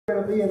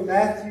to be in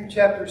Matthew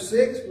chapter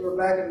 6. We're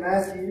back in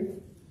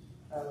Matthew.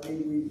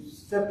 We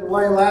stepped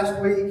away last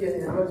week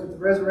and looked at the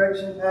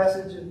resurrection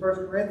passage in 1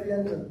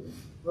 Corinthians.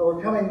 But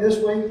we're coming this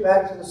week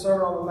back to the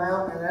Sermon on the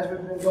Mount. And as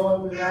we've been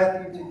going through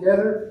Matthew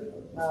together,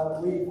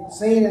 we've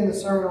seen in the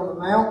Sermon on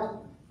the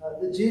Mount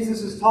that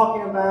Jesus is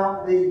talking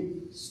about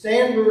the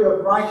standard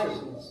of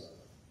righteousness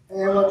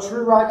and what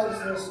true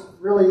righteousness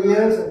really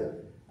is,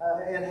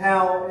 and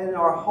how in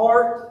our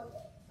heart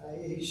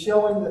he's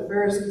showing the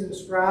Pharisees and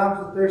scribes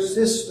that their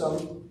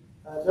system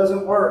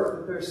doesn't work,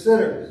 that they're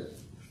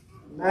sinners.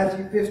 In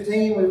Matthew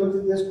 15, we looked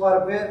at this quite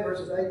a bit,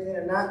 verses 18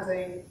 and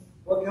 19.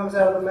 What comes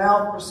out of the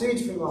mouth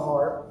proceeds from the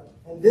heart,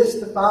 and this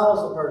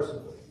defiles a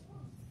person.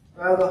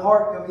 Out of the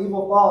heart come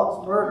evil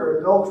thoughts, murder,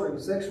 adultery,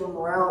 sexual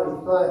immorality,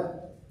 theft,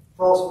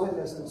 false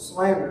witness, and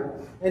slander.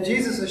 And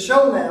Jesus has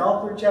shown that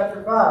all through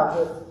chapter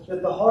 5,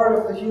 that the heart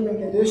of the human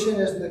condition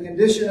is the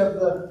condition of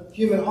the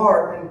human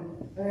heart.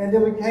 And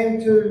then we came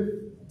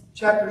to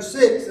chapter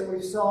 6, and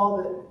we saw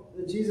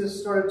that Jesus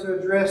started to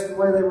address the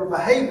way they were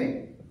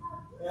behaving.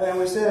 And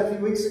we said a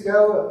few weeks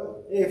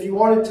ago, if you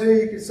wanted to,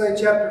 you could say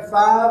chapter 5,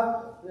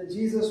 that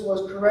Jesus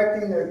was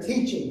correcting their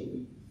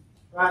teaching.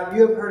 Right?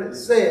 You have heard it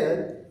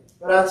said,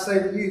 but I say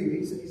to you,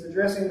 he's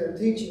addressing their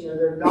teaching or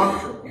their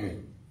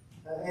doctrine.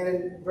 And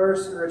in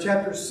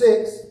chapter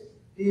 6,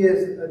 he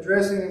is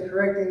addressing and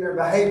correcting their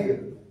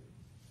behavior.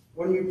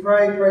 When you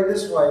pray, pray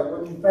this way.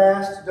 When you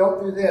fast,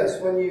 don't do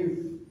this. When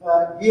you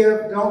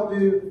give, don't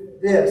do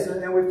this.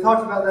 And we've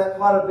talked about that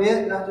quite a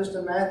bit, not just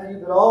in Matthew,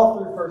 but all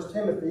through 1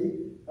 Timothy.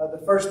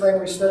 The first thing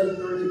we studied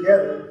through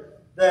together,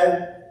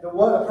 that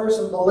what a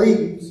person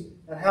believes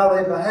and how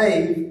they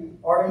behave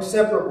are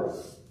inseparable.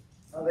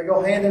 They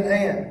go hand in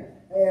hand.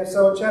 And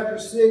so in chapter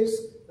 6,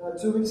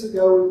 2 weeks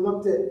ago, we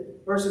looked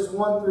at verses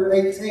 1 through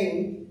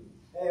 18,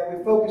 and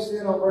we focused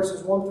in on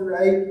verses 1 through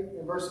 8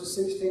 and verses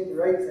 16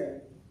 through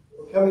 18.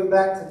 We're coming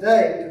back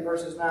today to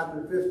verses 9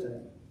 through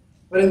 15.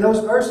 But in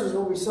those verses,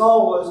 what we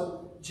saw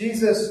was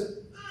Jesus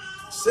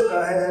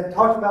had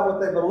talked about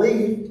what they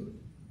believed,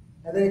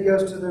 and then he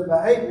goes to their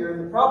behavior.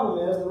 And the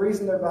problem is, the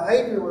reason their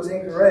behavior was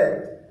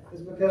incorrect is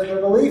because their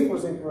belief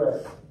was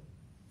incorrect.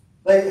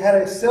 They had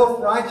a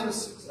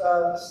self-righteous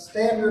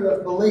standard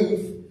of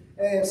belief,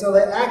 and so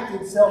they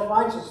acted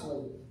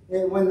self-righteously.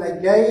 And when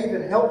they gave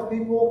and helped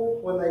people,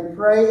 when they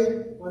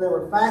prayed, when they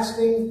were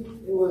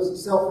fasting, it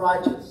was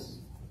self-righteous.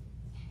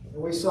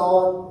 And we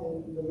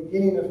saw in the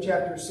beginning of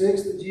chapter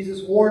 6 that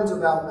Jesus warns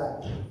about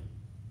that.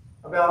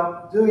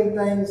 About doing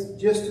things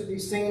just to be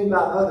seen by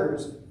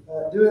others.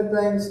 Doing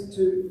things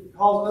to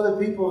cause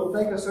other people to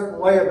think a certain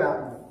way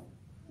about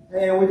you.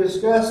 And we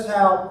discussed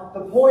how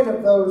the point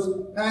of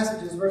those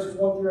passages, verses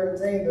 1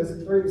 through 18,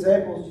 those 3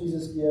 examples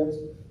Jesus gives,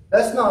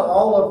 that's not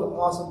all of the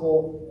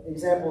possible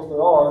examples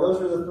there are.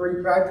 Those are the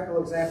 3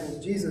 practical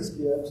examples Jesus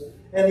gives.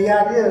 And the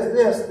idea is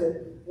this,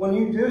 that when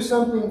you do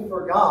something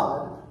for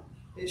God,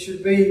 it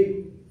should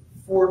be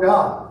for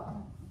God.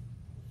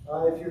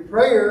 If your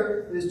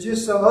prayer is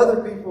just so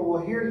other people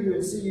will hear you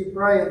and see you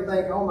pray and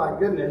think, oh my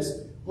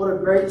goodness, what a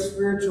great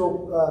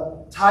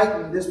spiritual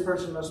titan this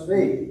person must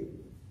be,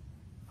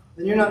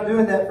 then you're not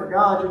doing that for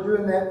God, you're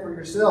doing that for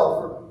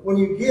yourself. Or when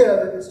you give,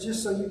 if it's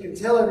just so you can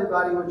tell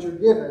everybody what you're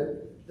giving,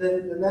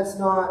 then that's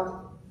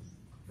not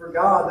for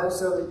God, that's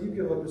so that you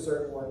can look a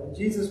certain way. And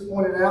Jesus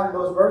pointed out in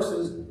those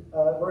verses,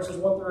 verses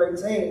 1 through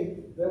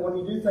 18, that when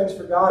you do things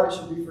for God, it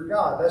should be for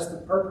God. That's the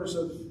purpose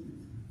of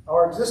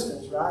our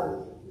existence, right?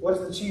 What's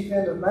the chief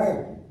end of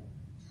man?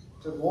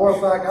 To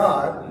glorify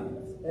God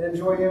and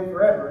enjoy Him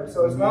forever. And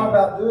so it's not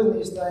about doing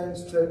these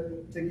things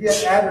to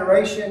get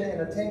adoration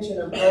and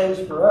attention and praise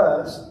for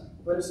us,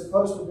 but it's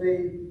supposed to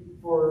be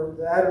for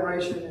the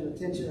adoration and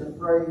attention and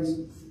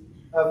praise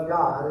of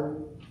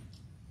God.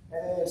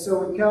 And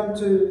so we come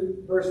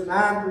to verse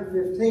 9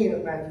 through 15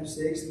 of Matthew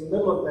 6. In the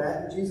middle of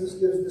that, Jesus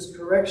gives this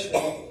correction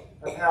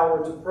of how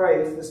we're to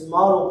pray. It's this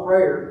model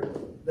prayer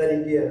that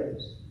He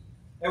gives.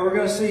 And we're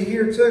going to see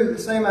here too the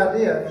same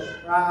idea.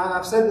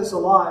 I've said this a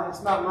lot.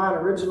 It's not mine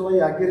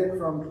originally. I get it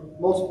from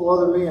multiple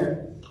other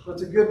men. But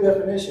it's a good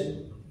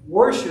definition.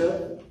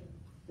 Worship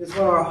is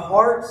when our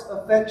heart's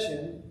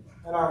affection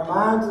and our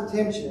mind's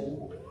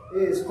attention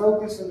is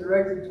focused and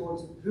directed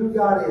towards who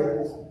God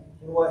is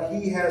and what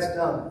He has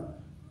done.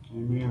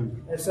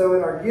 Amen. And so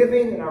in our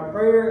giving, in our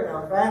prayer, in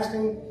our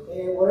fasting,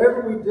 and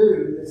whatever we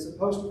do that's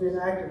supposed to be an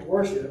act of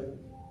worship,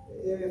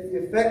 if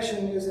the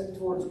affection isn't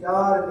towards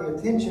God and the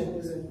attention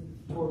isn't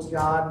towards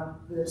God,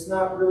 then it's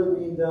not really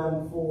being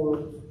done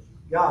for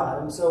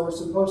God. And so we're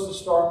supposed to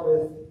start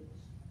with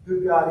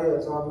who God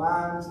is, our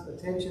mind's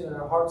attention and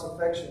our heart's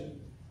affection.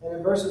 And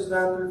in verses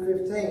 9 through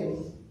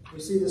 15, we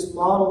see this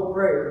model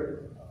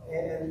prayer,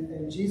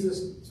 and Jesus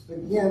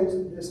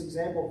begins this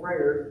example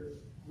prayer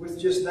with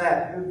just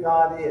that, who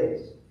God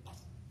is.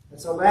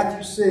 And so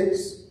Matthew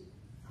 6,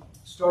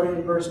 starting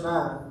in verse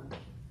 9,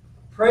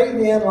 pray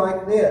then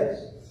like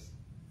this,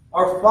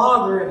 Our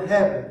Father in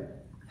heaven,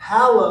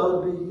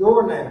 hallowed be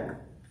your name.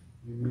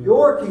 Amen.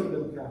 Your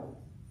kingdom come.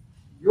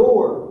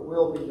 Your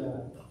will be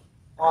done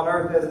on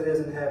earth as it is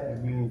in heaven.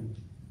 Amen.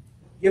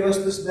 Give us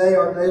this day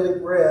our daily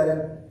bread,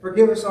 and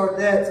forgive us our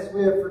debts as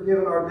we have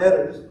forgiven our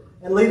debtors.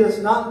 And lead us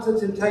not into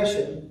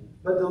temptation,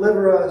 but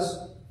deliver us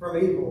from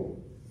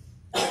evil.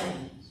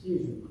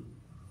 Excuse me.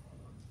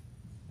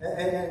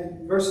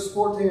 And verses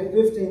 14 and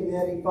 15,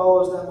 then he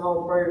follows that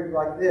whole prayer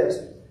like this.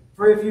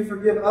 For if you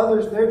forgive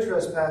others their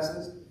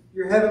trespasses,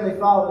 your heavenly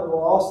Father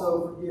will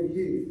also forgive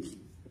you.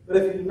 But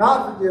if you do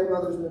not forgive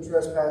others their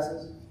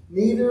trespasses,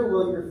 neither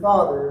will your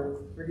Father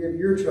forgive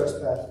your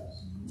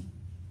trespasses.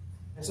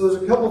 And so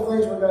there's a couple of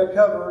things we're going to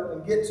cover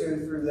and get to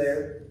through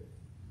there.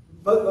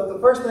 But the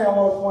first thing I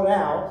want to point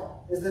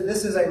out is that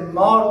this is a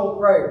model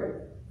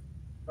prayer.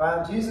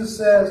 Right? Jesus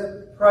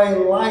says, pray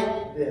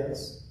like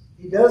this.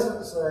 He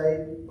doesn't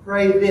say,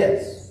 pray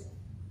this.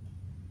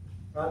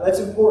 Right? That's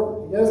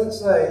important. He doesn't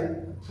say,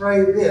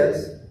 pray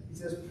this. He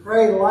says,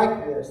 pray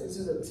like this. This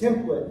is a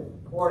template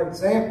or an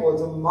example.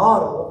 It's a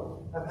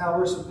model of how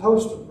we're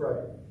supposed to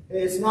pray.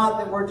 It's not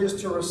that we're just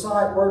to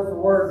recite word for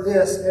word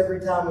this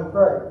every time we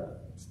pray.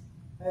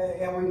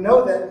 And we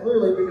know that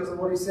clearly because of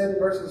what he said in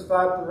verses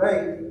 5 through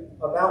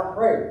 8 about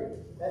prayer.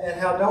 And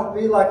how don't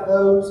be like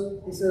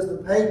those, he says,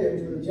 the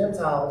pagans or the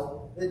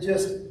Gentiles that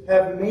just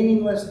have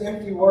meaningless,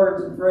 empty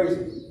words and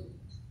phrases.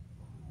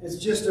 It's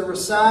just a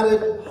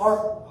recited,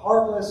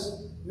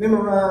 heartless,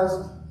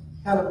 memorized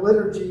kind of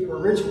liturgy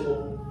or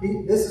ritual.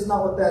 This is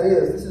not what that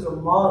is. This is a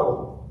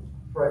model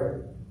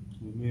prayer.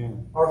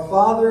 Amen. Our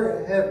Father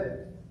in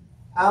heaven,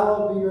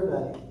 hallowed be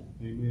your name.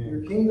 Amen.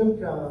 Your kingdom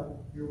come,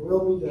 your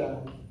will be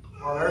done,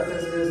 on earth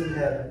as it is in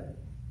heaven.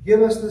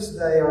 Give us this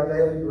day our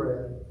daily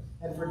bread,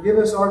 and forgive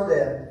us our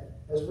debt,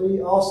 as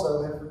we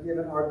also have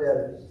forgiven our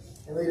debtors.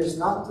 And lead us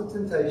not into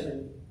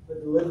temptation,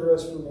 but deliver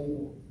us from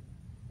evil.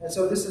 And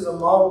so this is a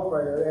model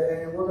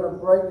prayer, and we're going to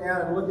break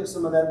down and look at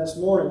some of that this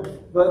morning.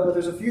 But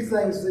there's a few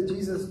things that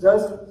Jesus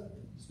doesn't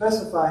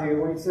specify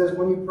here when he says,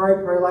 when you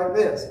pray, pray like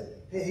this.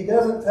 He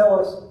doesn't tell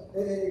us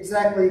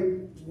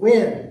exactly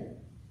when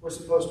we're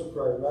supposed to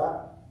pray,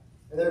 right?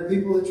 And there are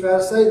people that try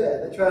to say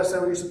that. They try to say,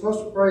 well, you're supposed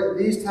to pray at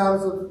these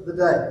times of the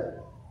day,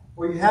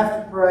 or you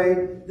have to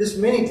pray this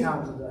many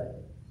times a day.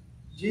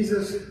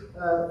 Jesus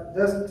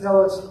doesn't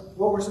tell us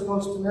what we're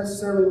supposed to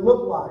necessarily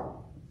look like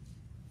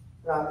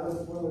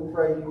when we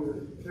pray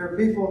here. There are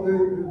people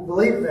who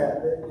believe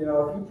that, if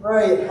you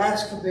pray, it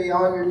has to be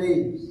on your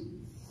knees.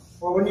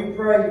 Or when you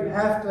pray, you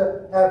have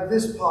to have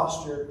this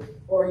posture,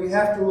 or you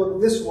have to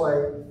look this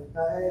way.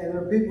 And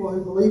there are people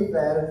who believe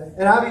that.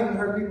 And I've even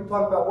heard people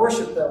talk about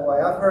worship that way.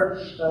 I've heard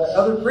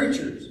other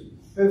preachers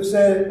who've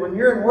said, when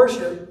you're in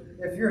worship,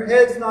 if your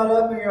head's not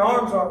up and your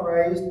arms aren't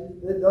raised,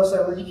 they'll say,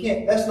 well, you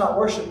can't, that's not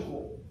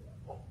worshipful.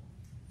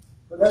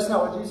 But that's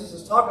not what Jesus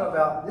is talking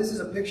about. This is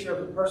a picture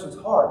of the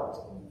person's heart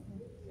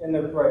in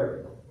their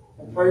prayer.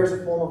 And prayer is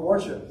a form of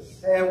worship.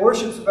 And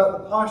worship's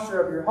about the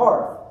posture of your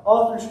heart.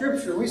 All through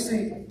Scripture, we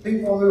see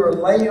people who are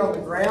laying on the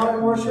ground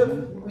in worship.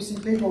 We see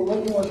people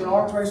looking with their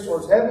arms raised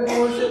towards heaven in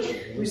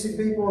worship. We see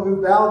people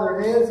who bow their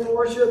heads in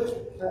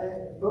worship.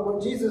 But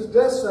what Jesus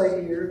does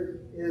say here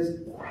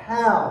is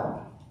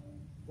how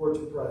we're to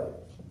pray.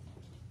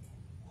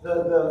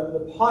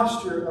 The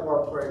posture of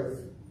our prayer.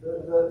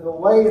 The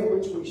way in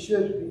which we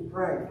should be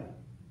praying.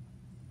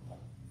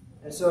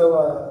 And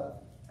so,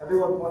 I do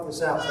want to point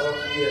this out so I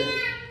don't forget.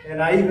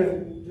 And I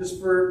even,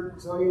 just for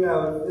so you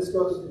know,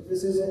 if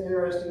this isn't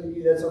interesting to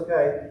you, that's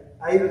okay.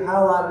 I even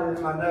highlighted it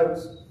in my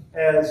notes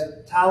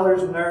as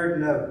Tyler's nerd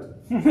note.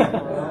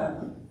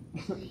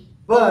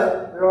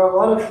 But there are a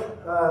lot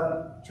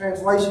of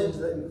translations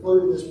that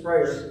include this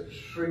prayer.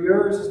 For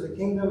yours is the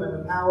kingdom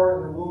and the power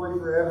and the glory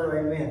forever.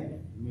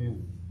 Amen.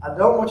 Amen. I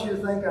don't want you to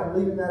think I'm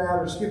leaving that out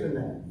or skipping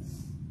that.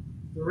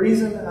 The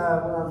reason when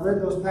I've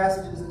read those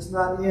passages, it's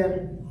not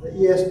in the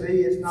ESV,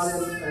 it's not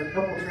in a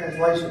couple of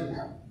translations,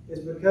 is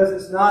because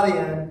it's not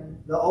in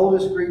the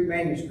oldest Greek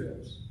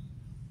manuscripts.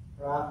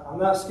 Right? I'm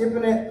not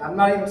skipping it. I'm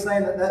not even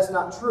saying that that's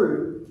not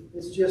true.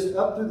 It's just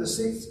up through the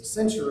 6th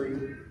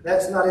century,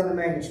 that's not in the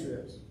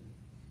manuscripts.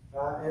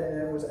 Right?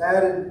 And it was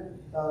added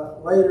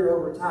later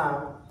over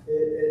time.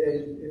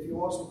 If you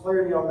want some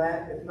clarity on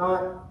that, if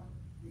not,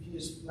 you can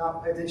just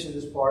not pay attention to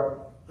this part.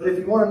 But if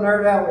you want to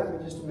nerd out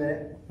with me just a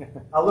minute,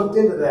 I looked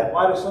into that.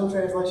 Why do some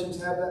translations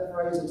have that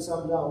phrase and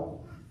some don't?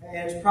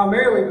 And it's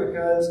primarily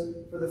because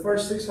for the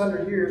first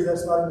 600 years,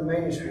 that's not in the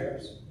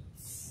manuscripts.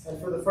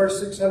 And for the first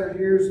 600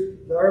 years,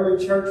 the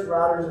early church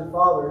writers and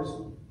fathers,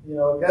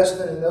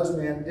 Augustine and those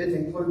men, didn't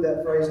include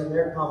that phrase in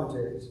their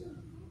commentaries.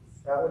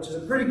 Right? Which is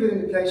a pretty good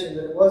indication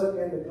that it wasn't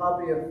in the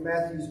copy of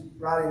Matthew's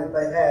writing that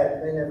they had,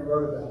 and they never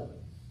wrote about it.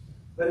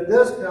 But it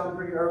does come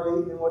pretty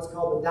early in what's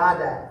called the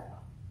didact.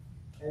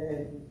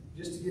 And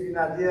just to give you an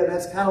idea,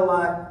 that's kind of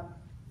like,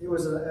 it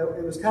was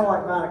kind of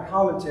like buying a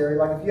commentary.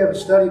 Like if you have a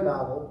study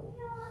Bible,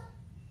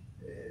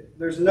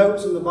 there's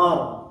notes in the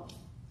bottom.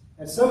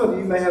 And some of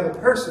you may have a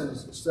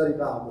person's study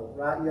Bible,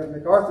 right? You have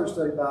MacArthur's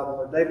study Bible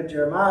or David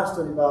Jeremiah's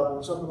study Bible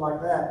or something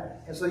like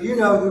that. And so you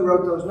know who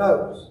wrote those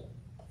notes.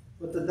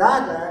 But the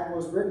didact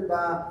was written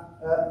by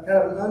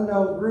kind of an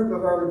unknown group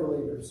of early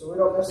believers. So we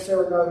don't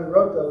necessarily know who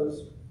wrote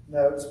those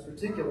notes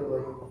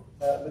particularly,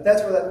 but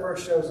that's where that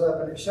first shows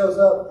up, and it shows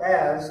up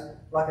as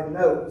like a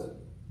note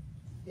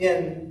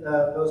in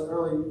those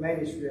early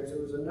manuscripts. It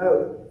was a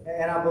note,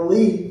 and I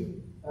believe,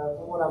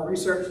 from what I've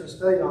researched and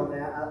studied on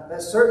that,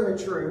 that's certainly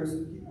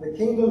true. The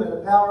kingdom and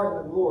the power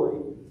and the glory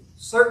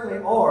certainly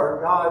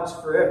are God's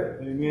forever.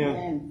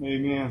 Amen.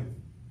 Amen.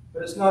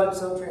 But it's not in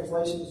some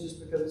translations just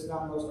because it's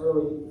not in those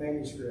early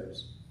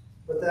manuscripts.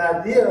 But the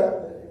idea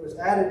that it was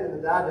added in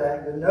the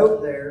didact, the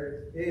note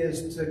there,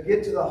 is to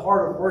get to the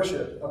heart of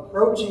worship,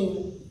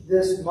 approaching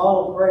this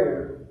model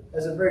prayer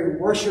as a very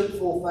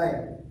worshipful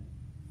thing.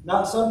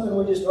 Not something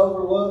we just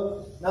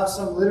overlook, not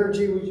some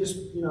liturgy we just,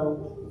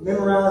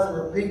 memorize and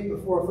repeat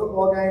before a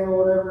football game or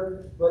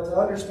whatever, but to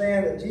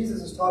understand that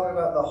Jesus is talking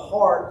about the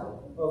heart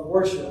of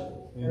worship.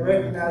 Amen. And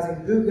recognizing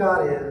who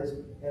God is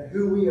and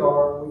who we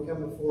are when we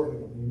come before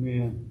Him.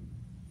 Amen.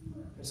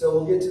 And so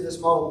we'll get to this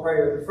model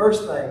prayer. The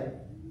first thing,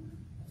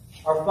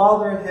 our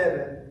Father in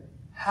heaven,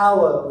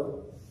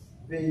 hallowed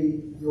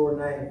be your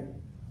name.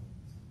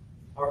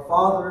 Our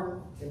Father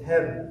in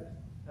heaven.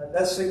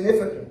 That's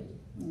significant.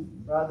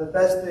 Right?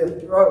 That's the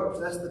approach.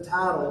 That's the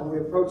title. When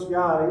we approach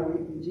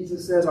God,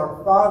 Jesus says,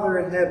 our Father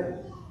in heaven.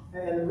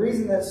 And the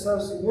reason that's so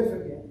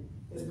significant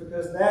is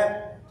because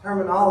that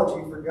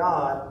terminology for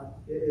God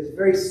is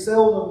very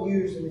seldom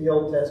used in the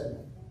Old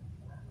Testament.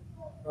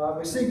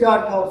 We see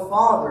God called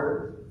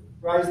Father,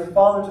 right? He's the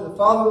Father to the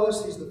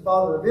fatherless. He's the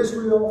Father of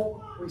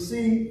Israel. We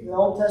see in the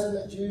Old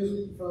Testament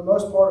Jews, for the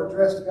most part,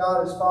 address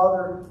God as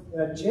Father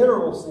in a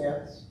general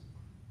sense.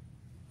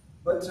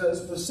 But to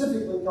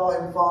specifically call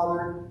Him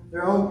Father,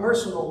 their own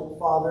personal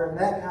Father, and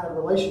that kind of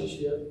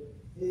relationship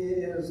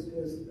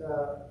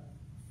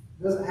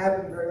doesn't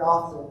happen very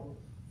often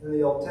in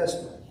the Old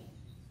Testament.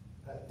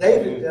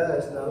 David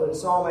does, though. In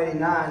Psalm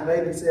 89,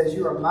 David says,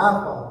 you are my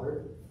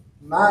Father,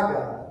 my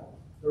God,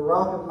 the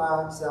rock of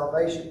my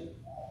salvation.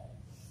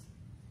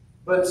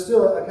 But it's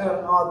still a kind of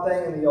an odd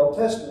thing in the Old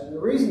Testament. And the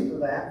reason for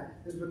that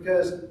is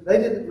because they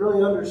didn't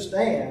really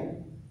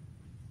understand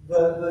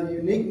the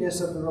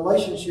uniqueness of the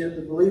relationship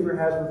the believer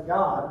has with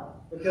God,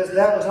 because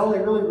that was only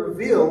really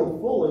revealed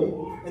fully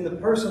in the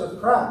person of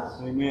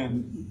Christ.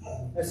 Amen.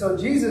 And so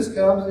Jesus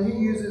comes and He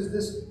uses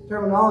this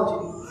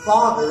terminology,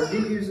 Father. He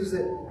uses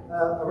it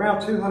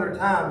around 200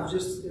 times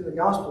just in the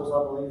Gospels,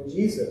 I believe.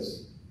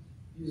 Jesus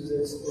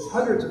uses it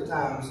hundreds of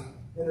times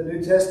in the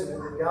New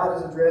Testament that God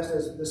is addressed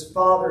as this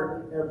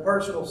Father in a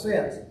personal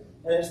sense.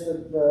 And it's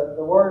the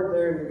word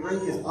there in the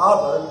Greek is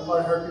Abba. You've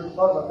probably heard people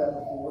talk about that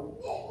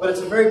before. But it's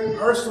a very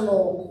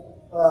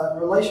personal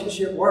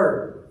relationship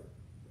word.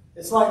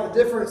 It's like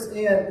the difference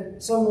in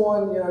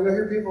someone, you'll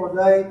hear people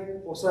today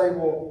will say,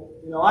 well,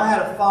 I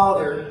had a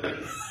father,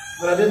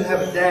 but I didn't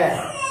have a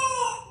dad.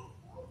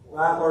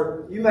 Right?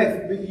 Or you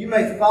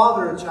may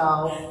father a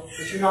child,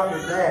 but you're not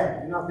their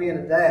dad. You're not being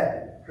a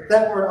dad. But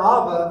that word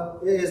Abba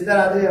is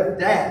that idea of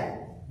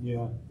dad.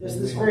 Yeah. It's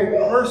this very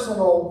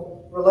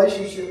personal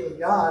relationship with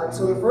God. And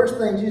so the first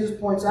thing Jesus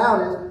points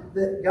out is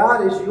that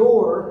God is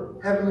your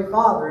Heavenly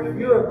Father. And if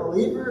you're a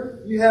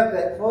believer, you have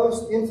that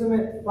close,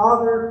 intimate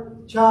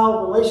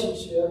father-child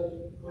relationship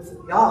with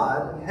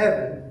God in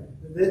heaven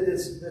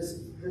that's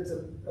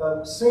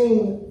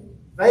seen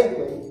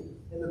vaguely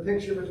in the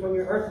picture between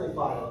your earthly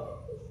father.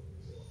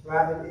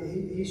 Right?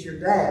 He's your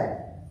dad.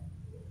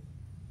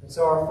 And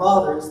so our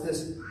Father, it's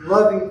this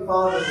loving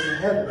Father in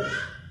heaven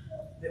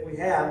that we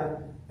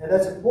have. And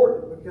that's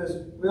important because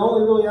we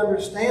only really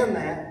understand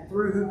that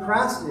through who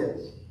Christ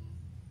is.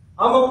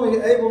 I'm only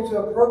able to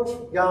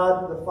approach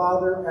God the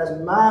Father as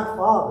my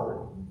Father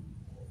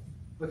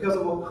because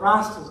of what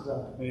Christ has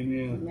done.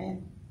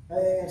 Amen.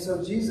 And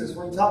so Jesus,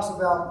 when He talks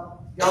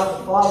about God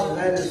the Father,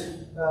 that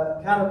is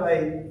kind of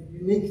a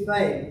unique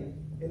thing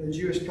in the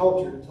Jewish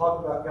culture to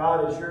talk about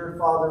God as your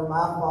Father,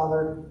 my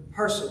Father,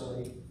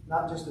 personally,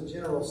 not just a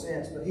general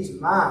sense, but He's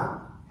my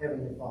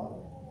Heavenly Father.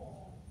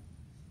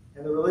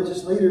 And the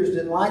religious leaders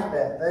didn't like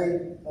that.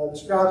 The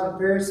scribes and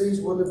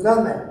Pharisees wouldn't have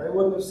done that. They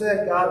wouldn't have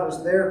said God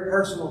was their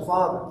personal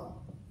Father.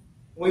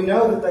 We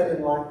know that they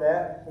didn't like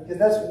that because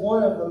that's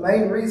one of the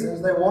main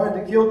reasons they wanted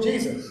to kill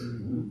Jesus.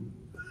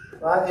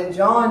 Right? In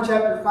John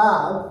chapter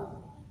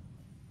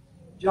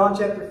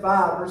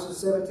 5, verses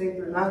 17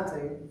 through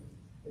 19,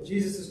 and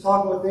Jesus is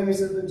talking with them. He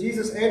says, but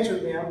Jesus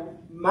answered them,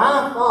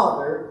 my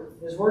Father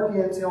is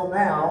working until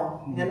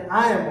now, and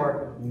I am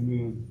working.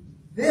 Amen.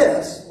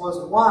 This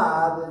was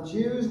why the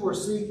Jews were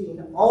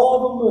seeking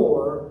all the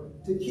more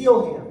to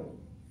kill Him.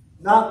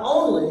 Not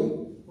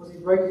only was He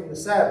breaking the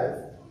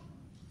Sabbath,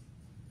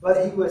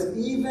 but He was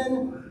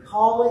even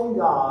calling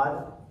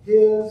God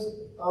His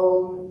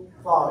own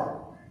Father.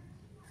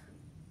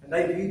 And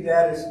they viewed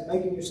that as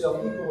making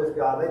yourself equal with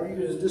God. They viewed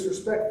it as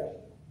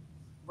disrespectful,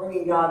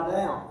 bringing God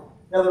down.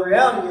 Now the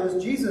reality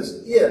is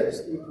Jesus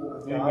is equal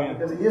with God. Amen.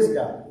 Because He is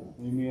God.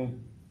 Amen.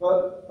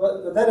 But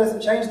that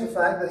doesn't change the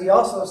fact that He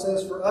also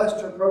says for us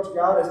to approach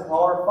God as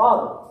our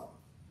Father.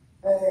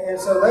 And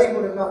so they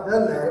would have not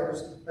done that. It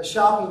was a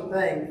shocking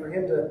thing for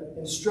Him to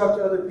instruct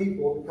other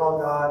people to call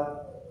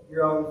God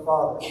your own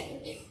Father.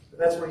 But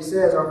that's what He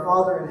says, our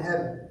Father in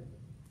heaven.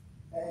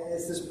 And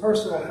it's this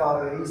personal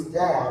Father. He's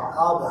Dad,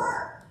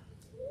 Abba.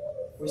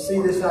 We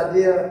see this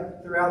idea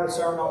throughout the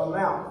Sermon on the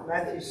Mount.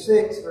 Matthew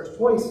 6, verse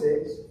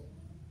 26,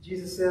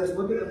 Jesus says,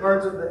 "Look at the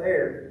birds of the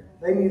air.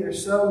 They neither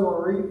sow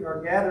nor reap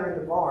nor gather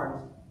into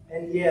barns,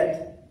 and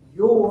yet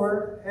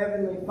your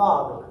heavenly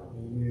Father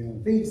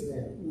feeds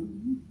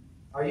them.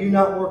 Are you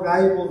not more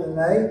valuable than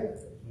they?"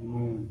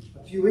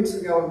 A few weeks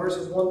ago in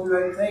verses 1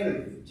 through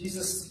 18,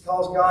 Jesus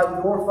calls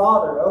God your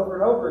Father over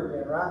and over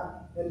again, right?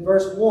 In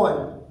verse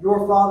 1,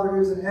 your Father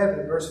who's in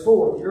heaven. Verse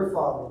 4, your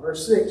Father.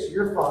 Verse 6,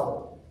 your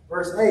Father.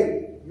 Verse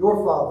 8,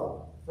 your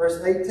Father.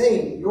 Verse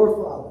 18,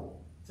 your Father.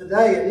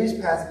 Today in these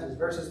passages,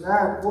 verses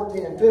 9,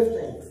 14, and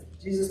 15,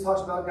 Jesus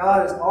talks about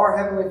God as our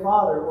Heavenly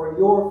Father or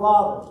your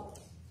Father.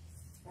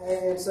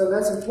 And so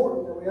that's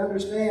important that we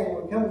understand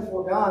when we come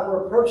before God,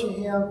 we're approaching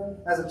Him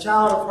as a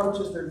child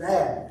approaches their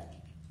dad.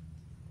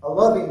 A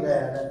loving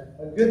dad,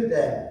 a good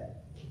dad.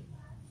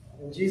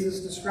 And Jesus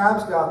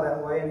describes God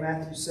that way in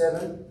Matthew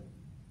 7,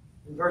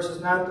 in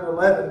verses 9 through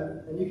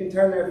 11. And you can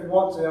turn there if you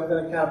want to. I'm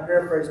going to kind of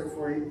paraphrase it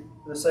for you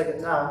for the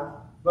second time.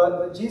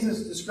 But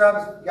Jesus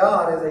describes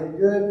God as a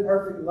good,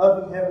 perfect,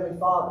 loving Heavenly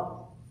Father.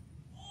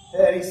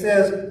 And He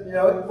says, you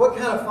know, what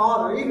kind of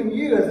father? Even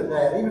you as a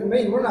dad, even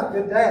me, we're not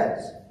good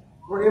dads.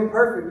 We're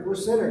imperfect. We're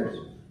sinners.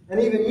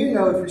 And even you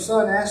know if your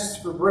son asks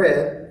for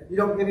bread, you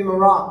don't give him a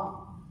rock.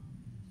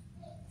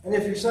 And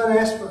if your son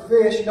asks for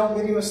fish, you don't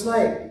give him a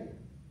snake.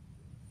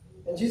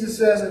 And Jesus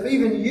says, if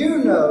even you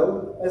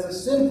know, as a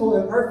sinful,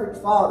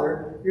 imperfect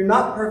father, you're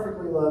not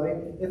perfectly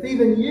loving, if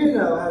even you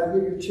know how to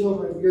give your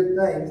children good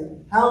things,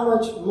 how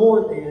much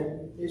more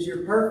then is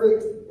your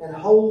perfect and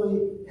holy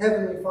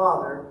Heavenly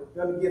Father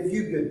going to give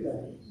you good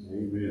things?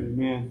 Amen.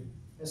 Amen.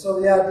 And so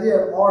the idea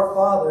of our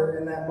Father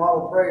in that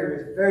model prayer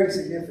is very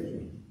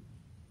significant.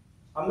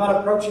 I'm not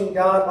approaching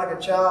God like a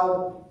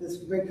child that's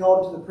been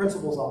called to the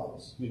principal's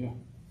office. Yeah.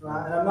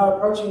 Right? And I'm not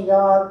approaching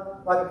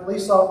God like a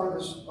police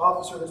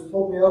officer that's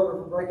pulled me over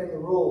for breaking the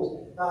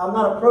rules. I'm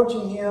not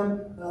approaching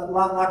Him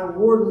like a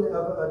warden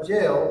of a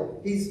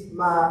jail. He's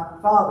my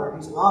Father.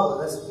 He's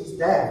Abba. He's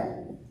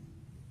Dad.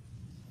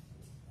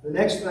 The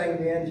next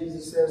thing then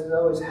Jesus says,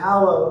 though, is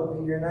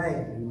hallowed be your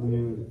name.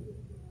 Amen.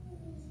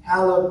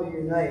 Hallowed be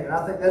your name. And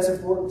I think that's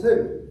important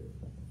too,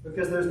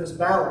 because there's this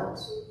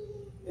balance.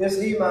 Is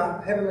He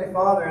my Heavenly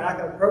Father and I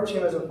can approach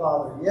Him as a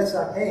Father? Yes,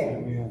 I can.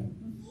 Amen.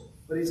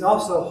 But He's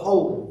also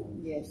holy.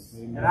 Yes.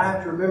 And I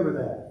have to remember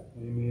that.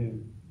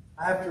 Amen.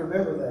 I have to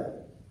remember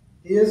that.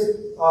 He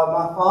is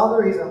my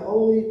Father. He's a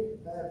holy,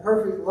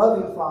 perfect,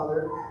 loving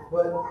Father.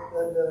 But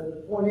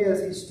the point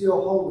is, He's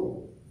still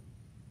holy.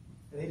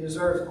 And He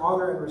deserves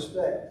honor and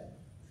respect.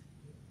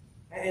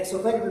 And so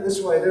think of it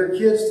this way. There are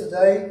kids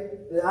today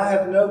that I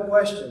have no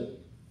question.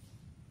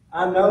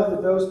 I know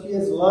that those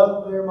kids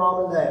love their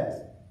mom and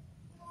dad.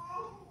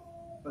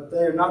 But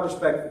they are not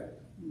respectful.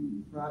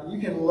 Right? You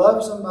can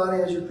love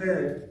somebody as your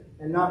parent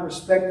and not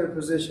respect their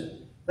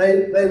position.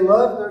 They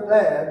love their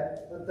dad,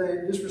 but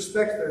they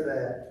disrespect their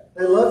dad.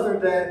 They love their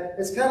dad.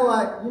 It's kind of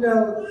like, you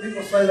know,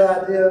 people say the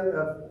idea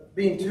of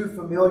being too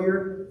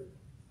familiar.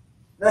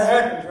 That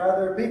happens, right?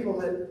 There are people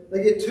that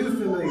they get too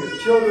familiar.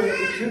 Children that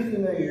get too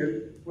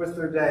familiar with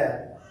their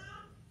dad.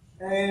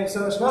 And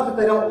so it's not that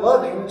they don't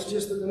love him. It's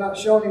just that they're not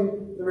showing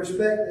him the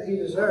respect that he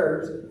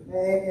deserves.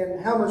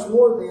 And how much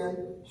more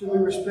then should we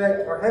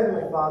respect our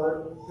Heavenly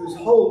Father who's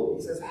holy?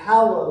 He says,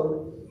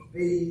 hallowed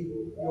be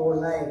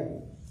your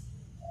name.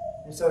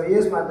 And so He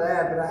is my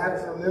dad, but I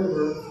have to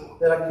remember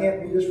that I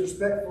can't be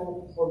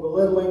disrespectful or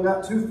belittling,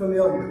 not too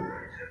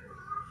familiar.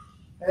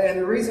 And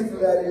the reason for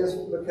that is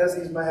because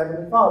He's my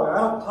Heavenly Father.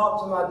 I don't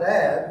talk to my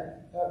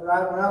dad,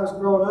 right, when I was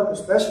growing up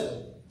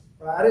especially.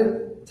 Right? I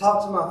didn't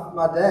talk to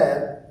my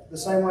dad the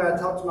same way I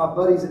talked to my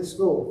buddies at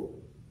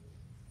school.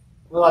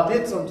 Well, I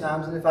did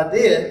sometimes, and if I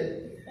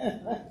did,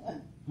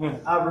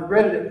 I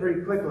regretted it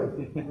pretty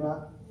quickly.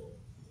 Right?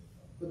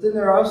 But then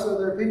there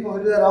are people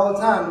who do that all the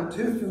time.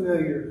 They're too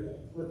familiar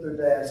with their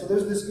dad. So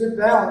there's this good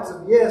balance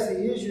of, yes,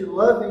 He is your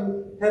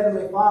loving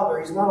Heavenly Father.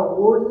 He's not a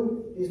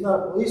warden. He's not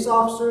a police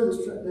officer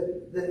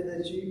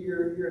that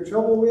you're in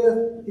trouble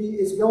with. He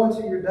is going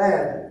to your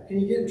dad. Can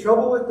you get in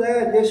trouble with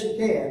dad? Yes, you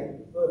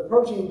can. But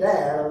approaching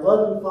dad, a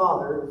loving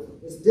father,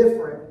 is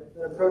different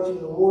than approaching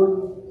the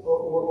warden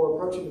or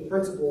approaching the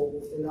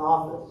principal in the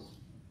office.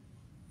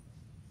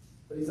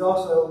 But He's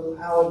also,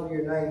 hallowed be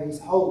your name. He's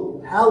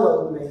holy.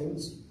 Hallowed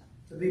means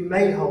to be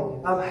made holy.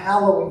 If I'm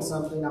hallowing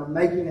something, I'm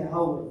making it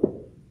holy.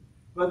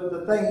 But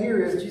the thing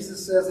here is,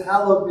 Jesus says,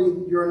 hallowed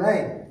be your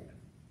name.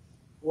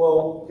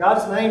 Well,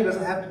 God's name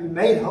doesn't have to be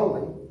made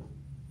holy.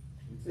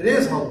 It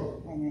is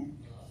holy. Amen.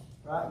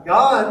 Right?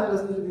 God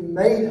doesn't need to be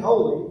made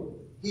holy.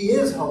 He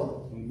is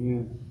holy.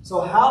 Amen.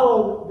 So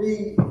hallowed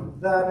be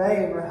thy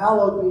name, or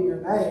hallowed be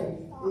your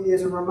name,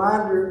 is a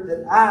reminder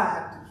that I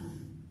have to keep.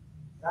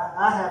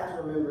 I have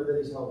to remember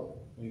that He's holy.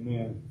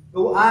 Amen.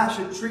 But I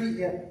should treat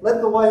Him. Let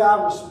the way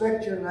I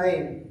respect your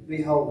name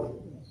be holy.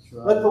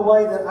 Right. Let the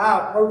way that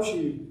I approach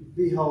you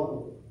be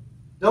holy.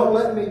 Don't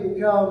let me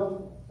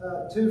become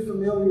too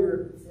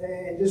familiar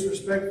and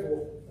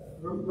disrespectful.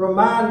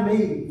 Remind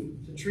me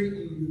to treat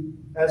you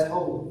as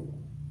holy.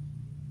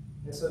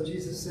 And so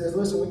Jesus says,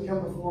 listen, we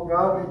come before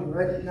God, we need to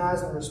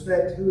recognize and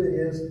respect who it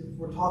is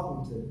we're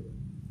talking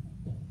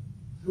to,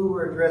 who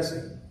we're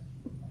addressing.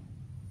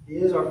 He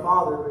is our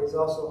Father, but He's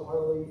also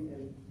holy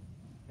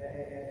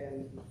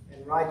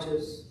and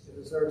righteous, and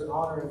deserves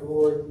honor and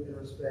glory and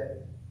respect.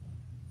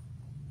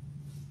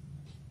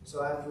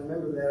 So I have to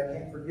remember that. I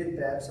can't forget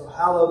that. So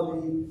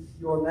hallowed be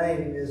your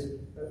name is,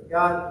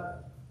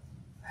 God,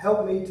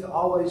 help me to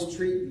always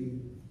treat you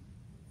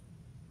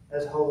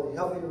as holy.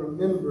 Help me to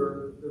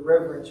remember the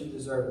reverence you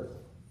deserve.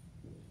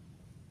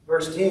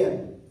 Verse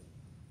 10.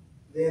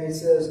 Then he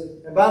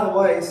says, and by the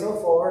way, so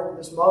far,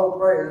 this model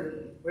prayer,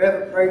 we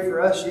haven't prayed for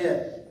us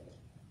yet.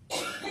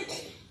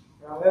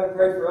 Now, we haven't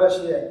prayed for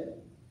us yet.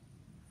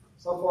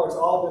 So far, it's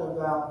all been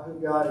about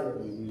who God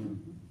is.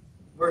 Mm-hmm.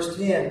 Verse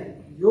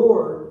 10,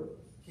 your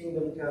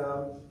kingdom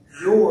come,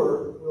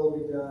 your will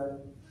be done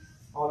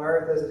on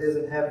earth as it is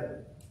in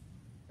heaven.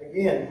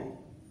 Again,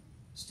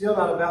 still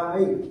not about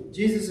me.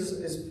 Jesus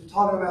is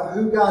talking about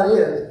who God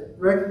is,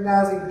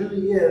 recognizing who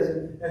He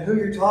is and who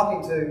you're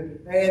talking to.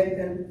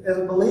 And as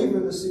a believer,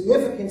 the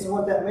significance of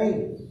what that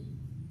means.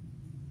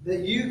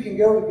 That you can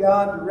go to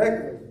God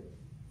directly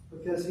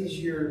because He's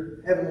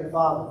your Heavenly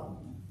Father.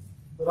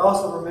 But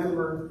also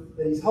remember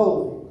that He's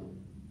holy.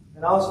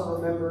 And also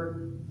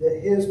remember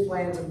that His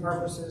plans and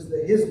purposes,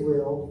 that His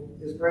will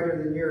is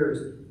greater than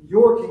yours.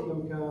 Your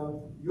kingdom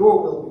come,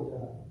 your will be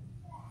done.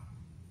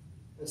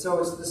 And so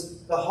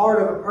it's the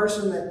heart of a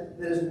person that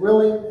is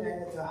willing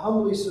to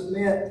humbly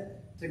submit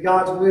to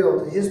God's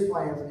will, to His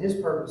plans and His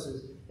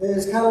purposes. And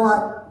it's kind of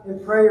like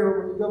in prayer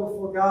when you go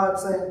before God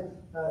saying,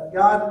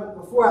 God,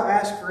 before I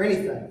ask for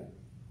anything,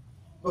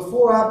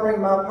 before I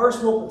bring my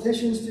personal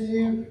petitions to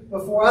you,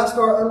 before I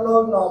start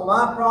unloading all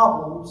my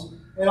problems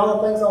and all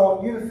the things I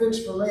want you to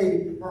fix for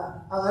me,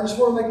 I just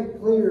want to make it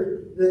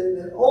clear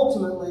that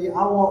ultimately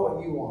I want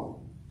what you want.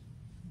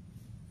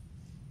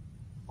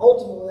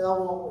 Ultimately, I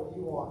want what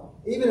you want.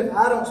 Even if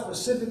I don't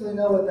specifically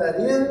know what that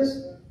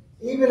is,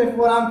 even if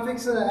what I'm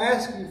fixing to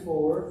ask you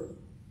for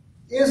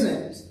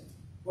isn't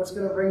what's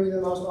going to bring you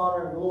the most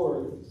honor and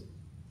glory,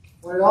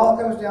 when it all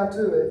comes down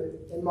to it,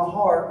 in my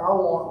heart, I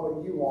want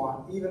what you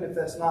want, even if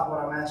that's not what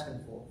I'm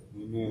asking for.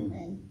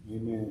 Amen.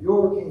 Amen.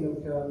 Your kingdom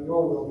come,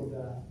 your will be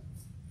done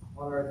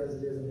on earth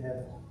as it is in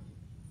heaven.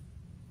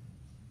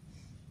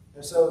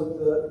 And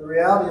so the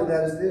reality of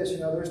that is this,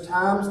 there's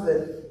times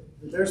that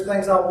there's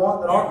things I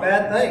want that aren't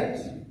bad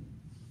things.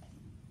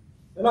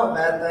 They're not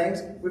bad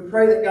things. We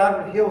pray that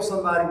God would heal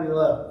somebody we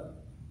love.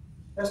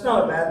 That's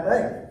not a bad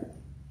thing.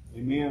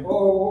 Amen.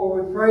 Or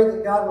we pray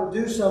that God would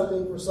do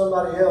something for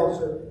somebody else,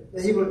 or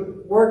that He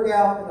would work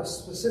out in a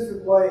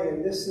specific way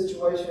in this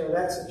situation or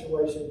that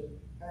situation.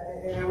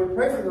 And we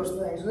pray for those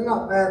things. They're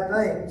not bad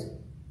things.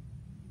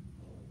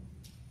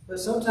 But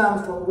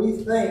sometimes what we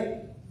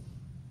think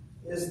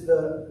is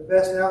the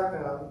best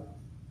outcome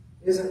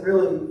isn't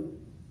really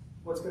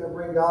what's going to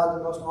bring God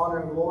the most honor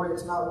and glory.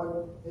 It's not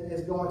what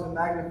is going to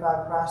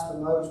magnify Christ the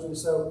most. And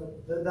so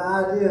the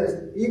idea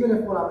is, even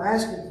if what I'm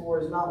asking for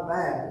is not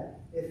bad,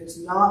 if it's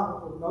not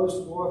what would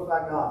most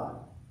glorify God,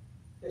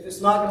 if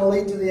it's not going to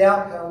lead to the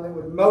outcome that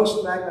would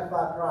most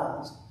magnify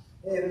Christ,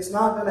 if it's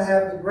not going to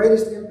have the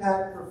greatest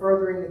impact for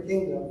furthering the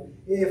kingdom,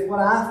 if what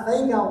I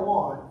think I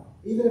want,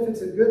 even if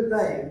it's a good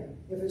thing,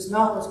 if it's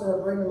not what's going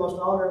to bring the most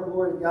honor and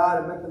glory to God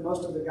and make the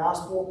most of the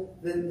gospel,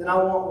 then I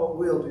want what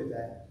will do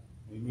that.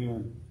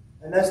 Amen.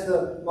 And that's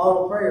the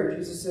model prayer.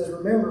 Jesus says,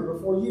 remember,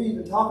 before you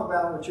even talk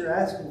about what you're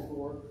asking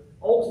for,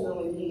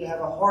 ultimately you need to have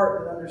a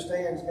heart that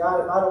understands,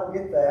 God, if I don't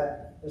get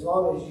that, as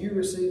long as you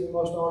receive the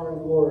most honor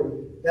and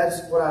glory,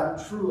 that's what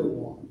I truly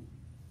want.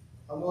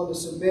 I'm willing to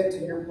submit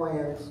to your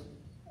plans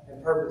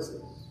and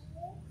purposes.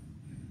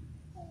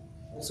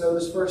 And so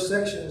this first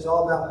section is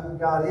all about who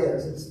God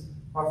is. It's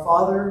our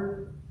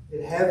Father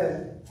in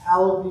heaven,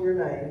 hallowed be your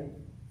name,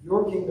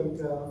 your kingdom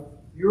come,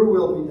 your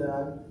will be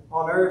done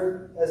on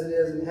earth as it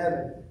is in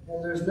heaven.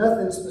 And there's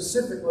nothing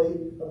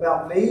specifically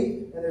about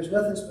me, and there's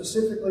nothing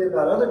specifically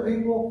about other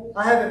people.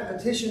 I haven't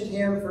petitioned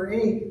Him for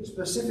any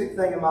specific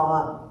thing in my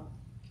life.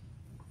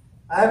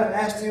 I haven't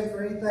asked Him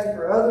for anything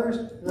for others.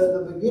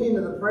 The beginning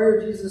of the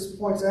prayer Jesus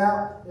points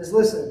out is,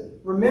 listen,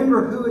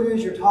 remember who it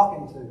is you're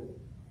talking to.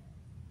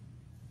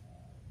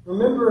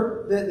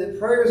 Remember that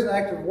prayer is an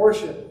act of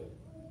worship.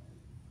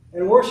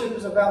 And worship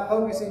is about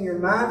focusing your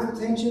mind's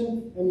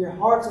attention and your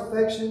heart's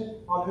affection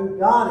on who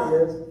God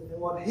is and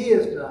what He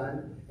has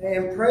done.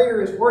 And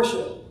prayer is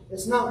worship.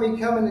 It's not me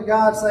coming to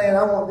God saying,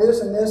 I want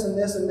this and this and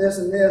this and this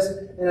and this.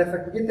 And if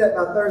I could get that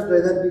by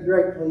Thursday, that'd be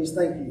great, please.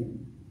 Thank you.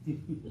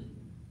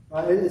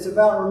 Right? It's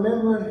about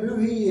remembering who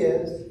He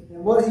is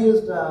and what He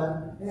has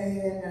done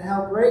and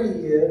how great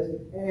He is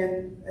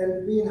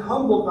and being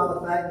humbled by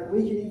the fact that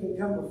we can even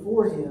come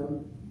before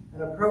Him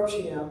and approach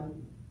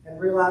Him and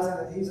realizing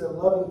that He's a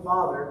loving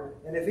Father.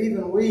 And if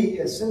even we,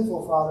 as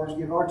sinful fathers,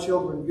 give our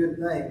children good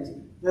things,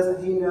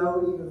 doesn't He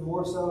know even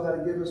more so how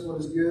to give us what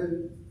is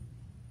good?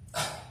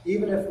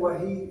 Even if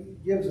what He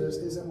gives us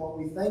isn't what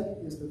we think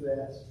is the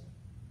best,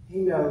 He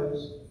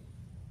knows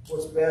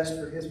what's best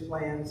for His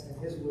plans and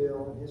His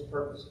will and His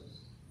purposes.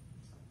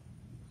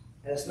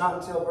 And it's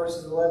not until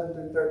verses 11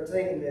 through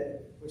 13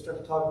 that we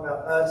start to talk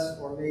about us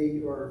or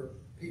me or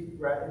people,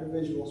 right,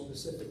 individuals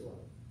specifically.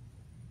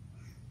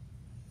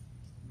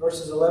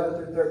 Verses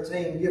 11 through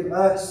 13, give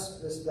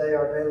us this day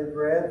our daily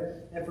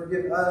bread, and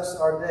forgive us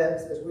our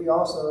debts as we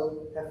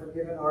also have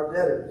forgiven our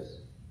debtors.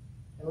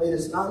 And lead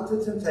us not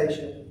into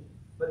temptation,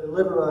 but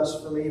deliver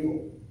us from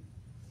evil.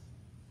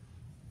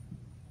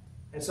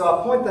 And so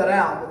I point that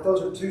out, that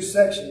those are two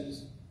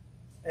sections,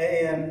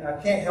 and I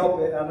can't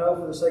help it. I know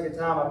for the sake of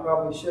time I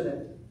probably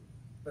shouldn't,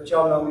 but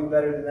y'all know me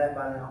better than that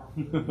by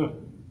now.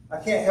 I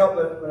can't help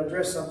but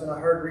address something I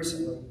heard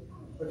recently.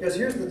 Because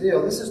here's the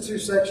deal. This is two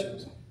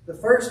sections. The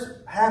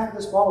first half of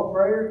this model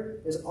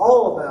prayer is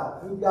all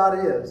about who God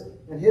is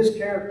and His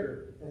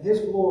character and His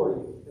glory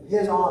and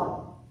His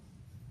honor.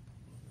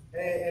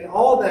 And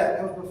all that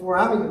comes before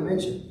I'm even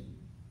mentioned.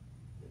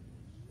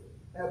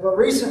 But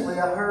recently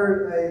I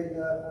heard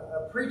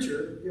a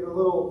preacher give a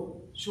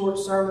little short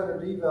sermon or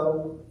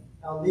devo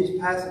on these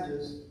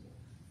passages.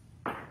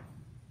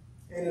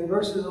 And in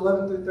verses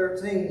 11 through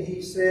 13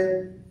 he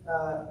said,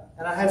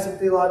 and I had some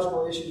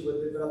theological issues with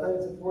it, but I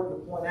think it's important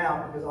to point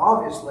out because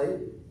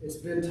obviously it's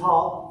been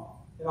taught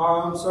in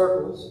our own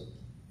circles.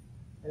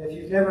 And if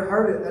you've never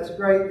heard it, that's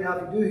great. Now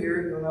if you do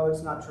hear it, you'll know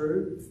it's not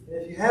true.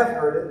 And if you have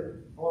heard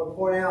it, I want to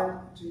point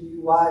out to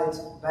you why it's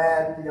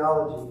bad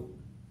theology.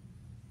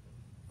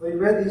 We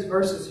read these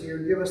verses here.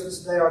 Give us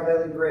this day our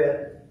daily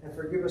bread, and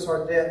forgive us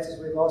our debts as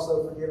we've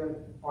also forgiven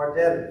our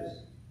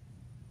debtors.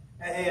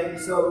 And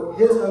so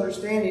his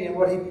understanding and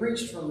what he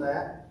preached from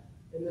that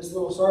in this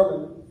little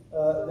sermon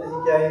that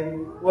he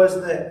gave was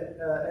that,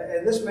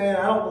 and this man,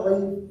 I don't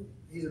believe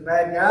he's a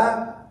bad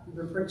guy. He's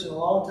been preaching a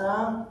long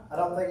time. I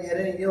don't think he had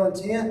any ill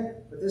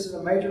intent, but this is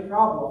a major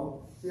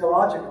problem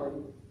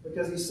theologically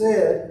because he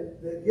said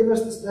that give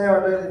us this day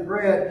our daily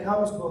bread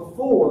comes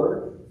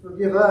before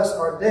forgive us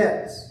our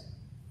debts.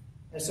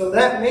 And so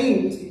that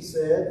means, he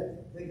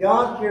said, that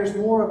God cares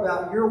more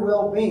about your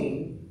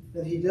well-being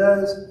than He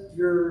does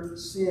your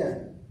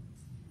sin.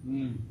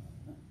 And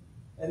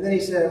then he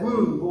said,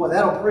 boy,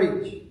 that'll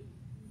preach.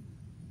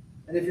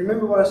 And if you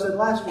remember what I said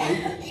last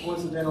week,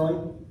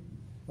 coincidentally,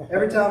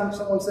 every time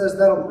someone says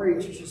that'll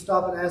preach, you should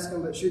stop and ask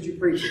them, but should you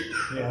preach it?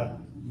 Yeah.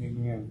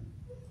 Amen.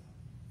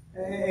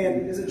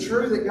 And is it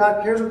true that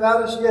God cares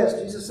about us?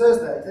 Yes, Jesus says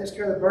that. He takes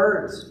care of the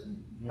birds.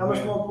 How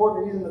much more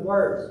important are you than the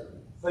birds?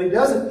 But He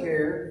doesn't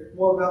care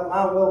more about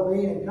my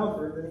well-being and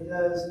comfort than He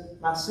does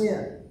my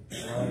sin.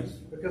 Right.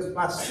 Because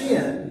my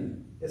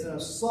sin is an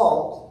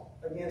assault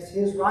against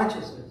His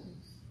righteousness.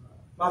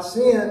 My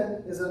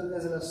sin is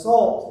an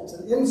assault, it's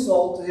an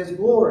insult to His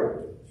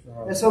glory.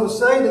 Right. And so to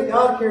say that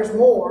God cares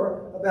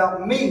more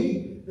about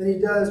me than He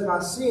does my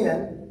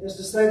sin is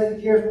to say that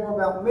He cares more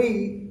about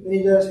me than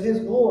He does His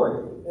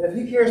glory. And if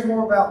He cares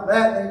more about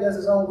that than He does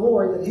His own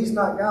glory, then He's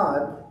not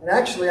God. And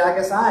actually, I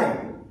guess I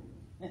am.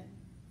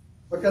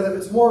 Because if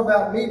it's more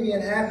about me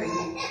being happy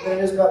than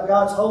it is about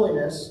God's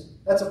holiness,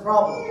 that's a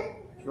problem.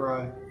 That's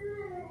right.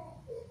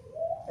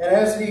 And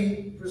as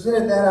he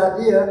presented that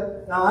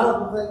idea, now I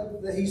don't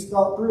think that he's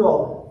thought through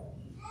all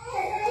that.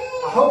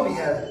 I hope he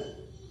hasn't.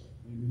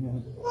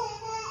 Amen.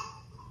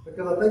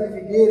 Because I think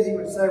if he did, he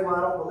would say, well,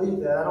 I don't believe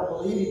that. I don't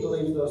believe he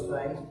believes those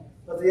things.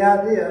 But the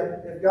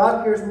idea, if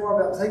God cares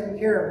more about taking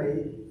care of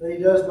me than He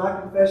does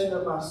my confession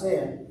of my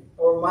sin,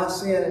 or my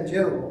sin in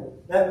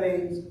general, that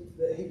means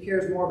that He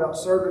cares more about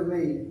serving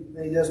me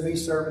than He does me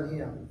serving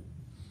Him.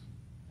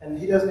 And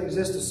He doesn't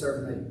exist to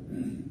serve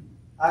me.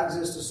 I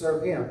exist to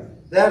serve Him.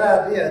 That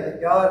idea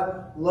that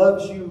God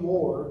loves you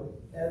more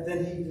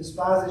than He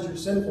despises your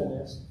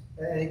sinfulness,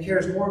 and He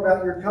cares more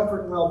about your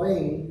comfort and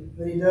well-being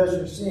than He does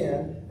your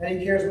sin, and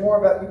He cares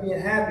more about you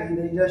being happy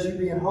than He does you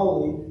being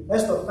holy,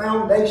 that's the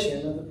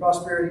foundation of the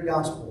prosperity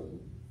gospel.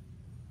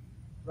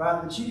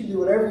 Right? That you can do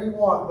whatever you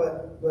want,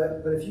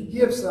 but if you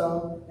give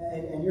some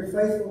and you're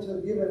faithful to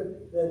the giving,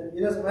 then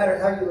it doesn't matter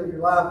how you live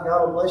your life,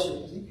 God will bless you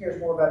because He cares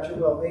more about your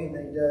well-being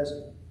than He does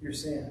your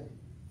sin.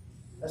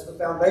 That's the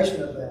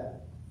foundation of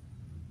that.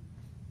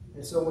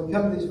 And so when we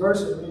come to these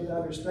verses, we need to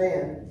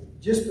understand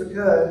just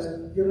because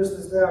give us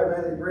this day our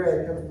daily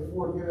bread comes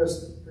before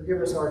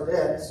forgive us our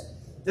debts,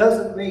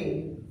 doesn't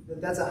mean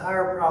that that's a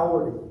higher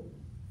priority.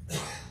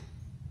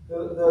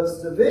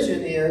 The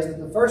vision is that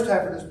the first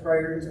half of this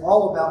prayer is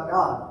all about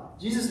God.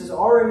 Jesus has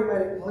already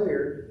made it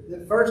clear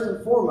that first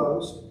and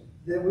foremost,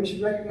 that we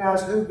should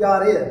recognize who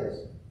God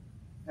is.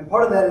 And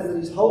part of that is that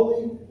He's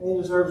holy and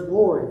He deserves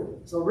glory.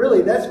 So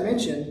really, that's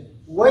mentioned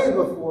way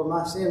before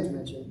my sin's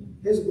mentioned.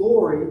 His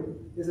glory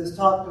is His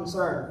top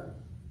concern.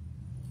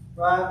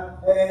 Right?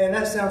 And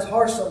that sounds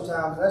harsh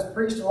sometimes. That's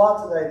preached a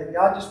lot today, that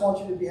God just wants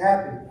you to be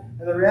happy.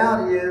 And the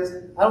reality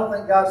is, I don't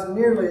think God's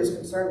nearly as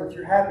concerned with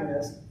your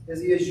happiness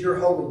as He is your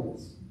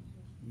holiness.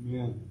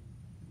 Amen.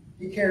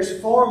 He cares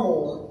far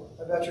more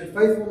about your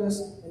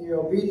faithfulness and your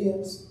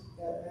obedience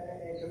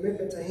and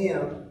commitment to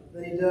Him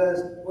than He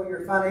does what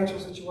your financial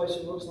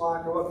situation looks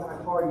like or what kind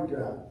of car you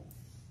drive.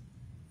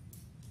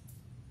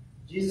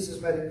 Jesus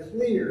has made it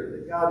clear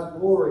that God's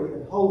glory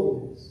and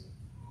holiness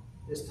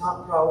is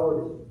top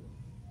priority.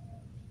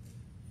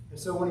 And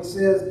so when he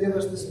says, give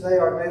us this day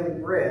our daily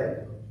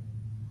bread,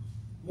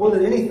 more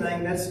than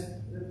anything,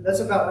 that's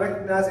about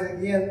recognizing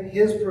again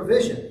his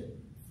provision.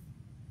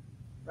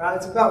 Right?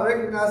 It's about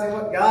recognizing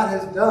what God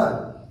has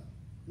done.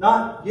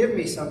 Not give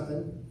me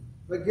something,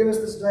 but give us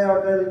this day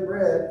our daily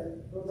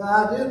bread. But the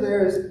idea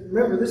there is,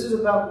 remember, this is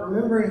about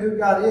remembering who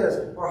God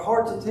is. Our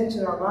heart's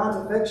attention, our mind's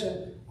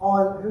affection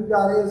on who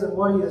God is and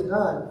what he has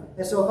done.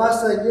 And so if I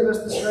say, give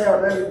us this day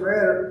our daily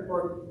bread,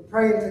 or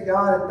praying to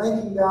God and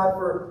thanking God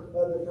for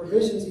the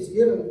provisions he's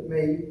given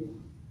me,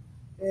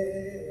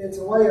 it's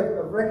a way of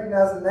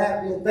recognizing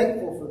that, being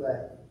thankful for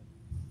that.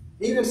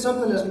 Even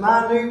something as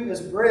minute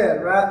as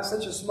bread, right?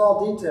 Such a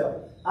small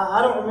detail.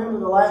 I don't remember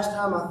the last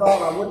time I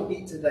thought I wouldn't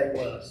eat today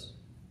was.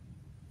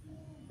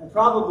 And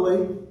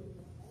probably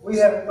we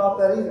haven't thought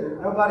that either.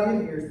 Nobody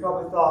in here has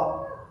probably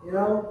thought,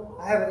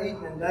 I haven't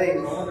eaten in days.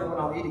 I wonder when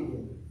I'll eat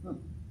again.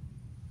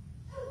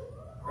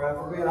 Right? If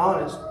we're being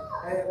honest.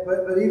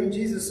 But even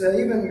Jesus said,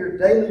 even your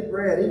daily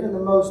bread, even the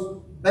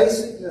most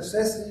basic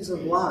necessities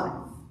of life,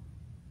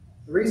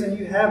 the reason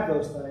you have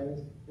those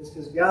things is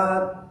because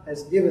God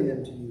has given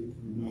them to you.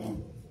 Mm-hmm.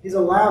 He's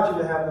allowed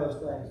you to have those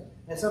things.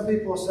 And some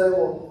people say,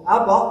 well, I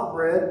bought the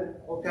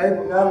bread, okay,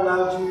 but God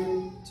allowed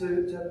you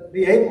to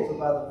be able to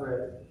buy the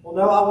bread. Well,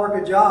 no, I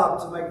work a job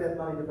to make that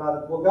money to buy the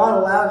bread. Well, God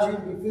allows you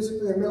to be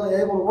physically and mentally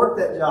able to work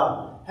that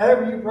job.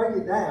 However you break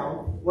it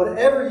down,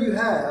 whatever you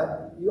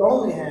have, you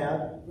only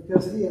have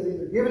because he has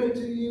either given it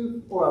to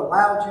you or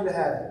allowed you to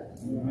have it.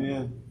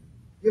 Amen.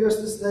 Give us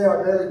this day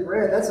our daily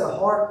bread. That's a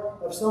heart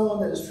of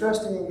someone that is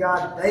trusting in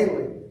God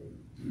daily.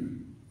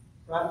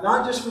 Right?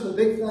 Not just for the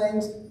big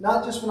things,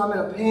 not just when I'm in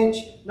a pinch,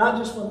 not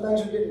just when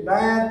things are getting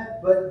bad,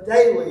 but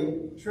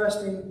daily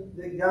trusting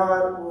that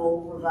God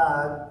will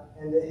provide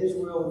and that his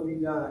will will be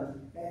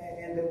done.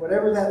 And that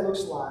whatever that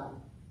looks like,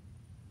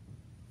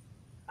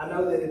 I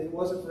know that if it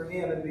wasn't for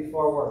him, it'd be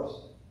far worse.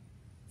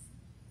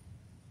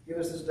 Give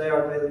us this day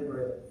our daily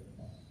bread.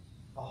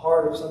 A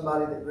heart of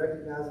somebody that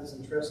recognizes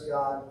and trusts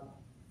God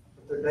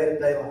with their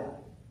day-to-day life.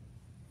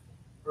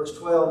 Verse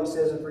 12, he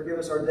says, and forgive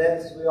us our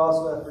debts as we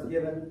also have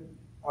forgiven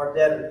our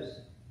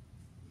debtors.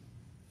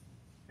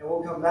 And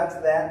we'll come back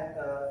to that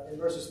in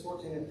verses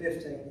 14 and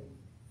 15.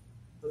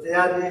 But the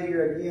idea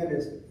here again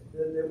is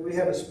that we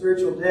have a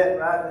spiritual debt,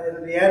 right? In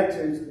the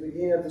Beatitudes at the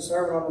beginning of the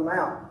Sermon on the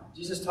Mount,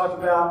 Jesus talked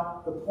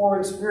about the poor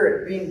in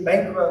spirit, being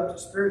bankrupt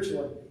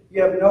spiritually.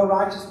 You have no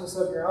righteousness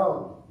of your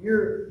own.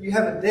 You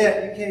have a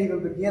debt you can't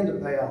even begin to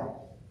pay off.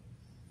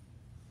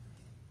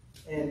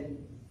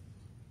 And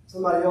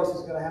somebody else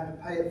is going to have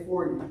to pay it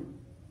for you.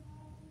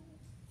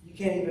 You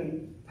can't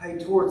even pay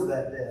towards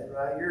that debt,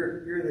 right?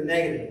 You're the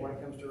negative when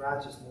it comes to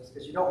righteousness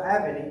because you don't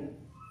have any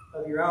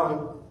of your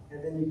own,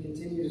 and then you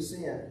continue to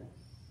sin.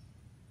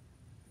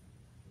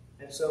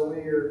 And so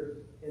we are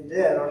in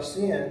debt. Our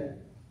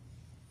sin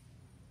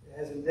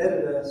has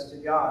indebted us to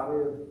God. We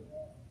have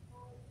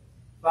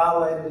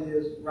violated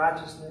his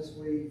righteousness.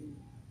 We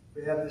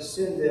have this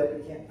sin debt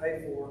we can't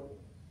pay for.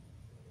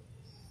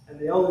 And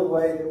the only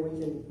way that we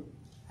can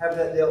have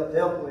that debt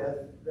dealt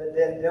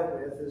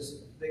with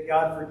is that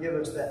God forgive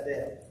us that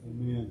debt.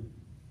 Amen.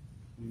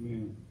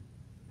 Amen.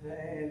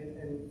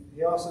 And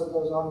he also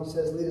goes on, he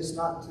says, lead us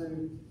not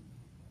to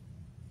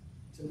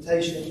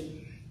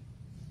temptation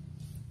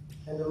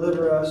and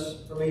deliver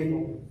us from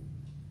evil.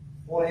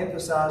 I want to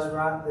emphasize,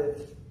 right, that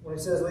when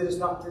he says lead us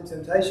not to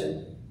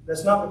temptation,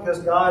 that's not because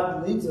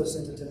God leads us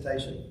into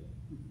temptation.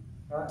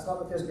 Right? It's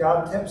not because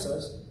God tempts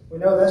us. We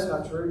know that's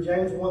not true.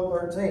 James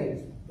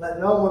 1:13. Let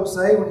no one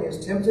say when he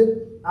is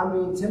tempted, I'm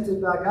being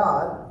tempted by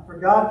God. For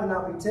God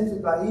cannot be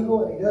tempted by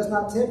evil, and he does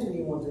not tempt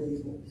anyone to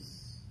evil.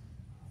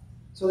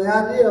 So the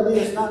idea of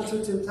lead us not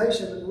into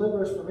temptation, but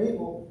deliver us from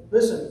evil.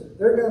 Listen,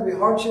 there are going to be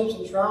hardships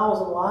and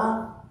trials in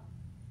life.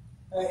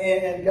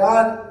 And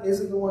God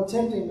isn't the one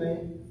tempting me,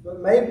 but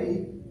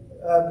maybe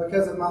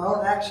because of my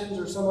own actions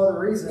or some other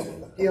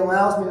reason, he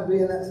allows me to be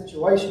in that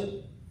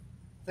situation.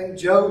 I think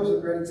Job's a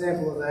great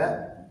example of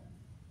that.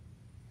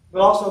 But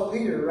also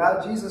Peter,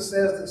 right? Jesus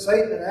says that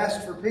Satan had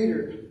asked for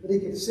Peter that he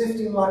could sift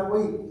him like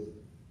wheat.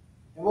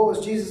 And what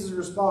was Jesus'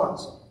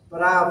 response?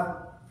 But I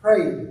have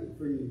prayed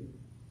for you.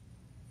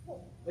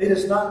 Lead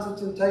us not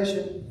into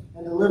temptation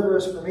and deliver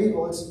us from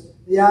evil. It's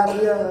the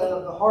idea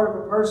of the heart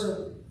of a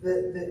person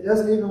that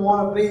doesn't even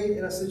want to be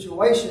in a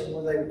situation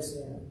where they would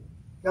sin.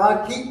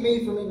 God, keep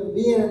me from even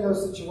being in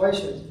those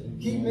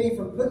situations. Keep me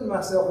from putting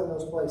myself in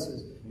those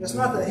places. It's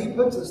not that he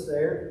puts us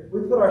there.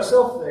 We put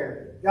ourselves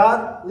there.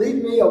 God,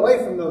 lead me away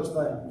from those things.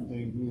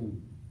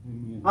 Amen.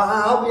 Amen.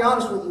 I'll be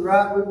honest with you,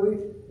 right?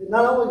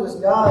 Not only does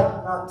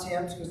God not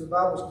tempt, because the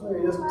Bible's clear,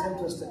 he doesn't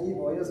tempt us to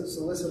evil. He doesn't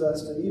solicit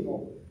us to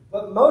evil.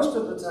 But most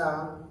of the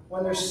time,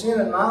 when there's sin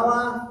in my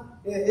life,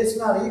 it's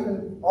not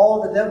even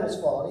all the devil's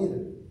fault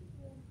either.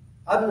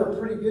 I do a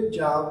pretty good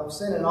job of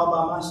sinning all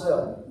by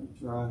myself.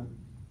 That's right.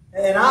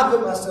 And I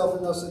put myself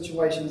in those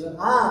situations, and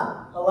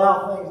I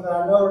allow things that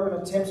I know are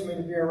going to tempt me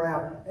to be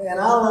around. And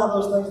I allow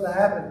those things to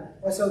happen.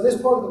 And so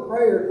this part of the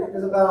prayer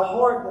is about a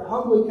heart that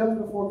humbly comes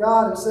before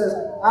God and says,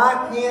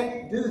 I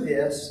can't do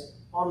this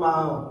on my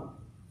own.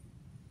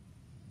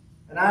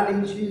 And I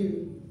need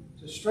you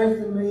to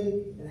strengthen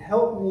me and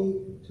help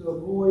me to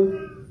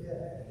avoid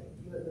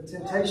the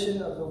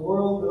temptation of the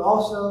world, but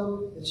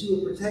also that you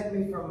would protect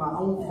me from my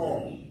own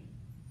flesh.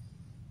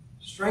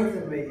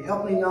 Strengthen me.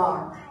 Help me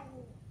not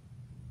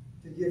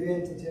to give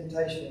in to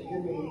temptation.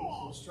 Give me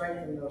some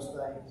strength in those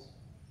things.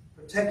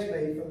 Protect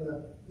me from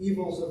the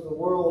evils of the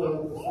world and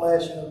of the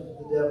flesh and of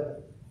the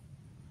devil.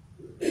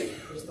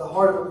 It's the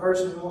heart of a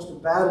person who wants to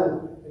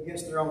battle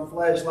against their own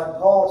flesh. Like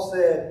Paul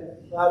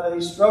said, that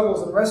he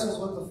struggles and wrestles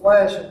with the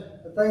flesh. And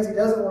the things he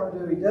doesn't want to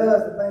do, he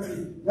does. The things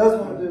he does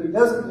want to do, he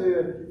doesn't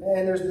do.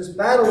 And there's this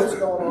battle that's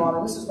going on.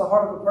 And this is the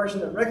heart of a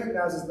person that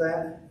recognizes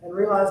that and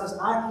realizes,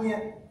 I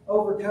can't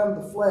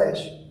overcome the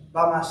flesh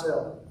by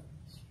myself.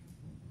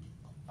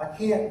 I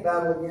can't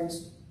battle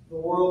against the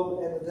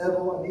world and the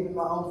devil and even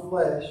my own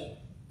flesh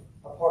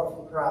apart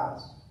from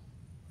Christ.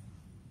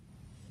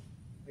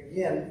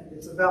 Again,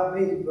 it's about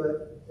me,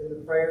 but in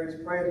the prayer,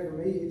 he's praying for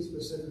me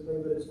specifically,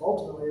 but it's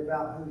ultimately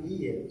about who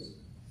he is.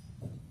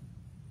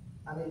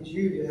 I need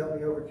you to help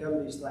me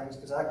overcome these things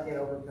because I can't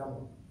overcome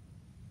them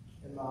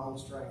in my own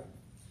strength.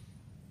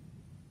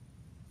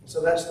 And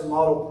so that's the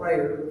model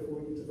prayer before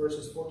we get to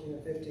verses 14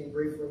 and 15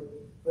 briefly.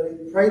 But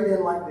he prayed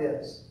then like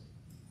this.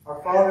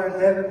 Our Father in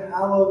heaven,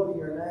 hallowed be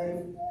your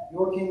name.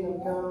 Your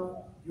kingdom come,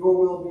 your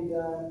will be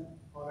done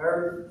on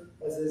earth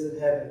as it is in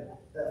heaven.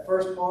 That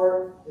first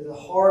part is a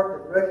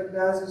heart that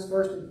recognizes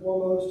first and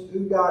foremost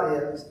who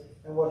God is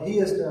and what he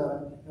has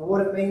done and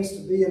what it means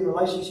to be in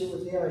relationship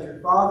with him as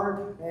your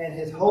Father and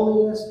his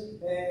holiness,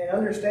 and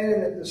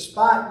understanding that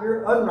despite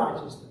your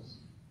unrighteousness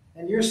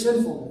and your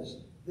sinfulness,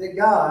 that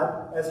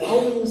God, as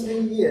holy as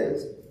he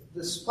is,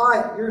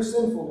 despite your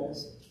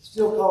sinfulness,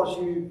 still calls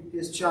you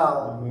his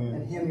child. Amen.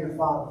 And him your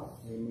Father.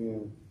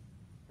 Amen.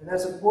 And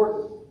that's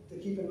important to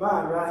keep in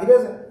mind, right? He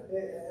doesn't,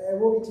 and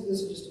we'll get to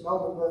this in just a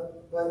moment,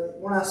 but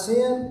when I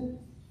sin,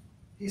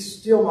 he's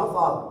still my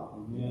Father.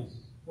 Yes.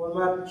 When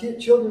my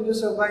children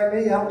disobey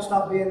me, I don't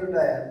stop being their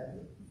dad.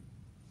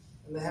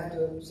 And they have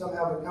to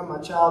somehow become my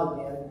child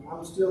again.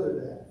 I'm still their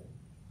dad.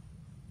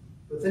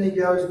 But then he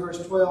goes,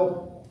 verse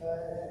 12,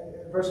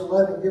 verse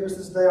 11, give us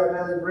this day our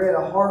daily bread,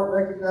 a heart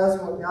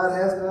recognizing what God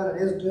has done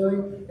and is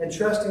doing, and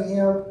trusting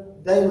him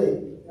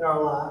daily in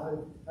our life.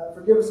 And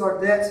forgive us our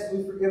debts as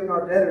we've forgiven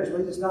our debtors.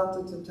 Lead us not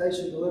into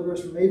temptation, deliver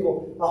us from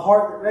evil. A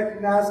heart that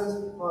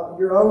recognizes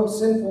your own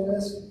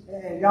sinfulness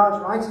and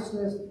God's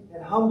righteousness,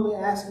 and humbly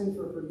asking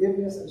for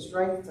forgiveness and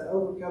strength to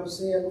overcome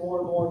sin more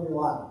and more in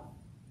your life.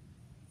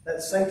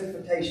 That's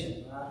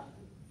sanctification, right?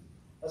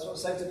 That's what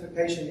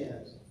sanctification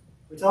is.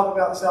 We talk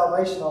about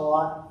salvation a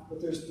lot,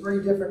 but there's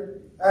three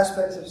different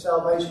aspects of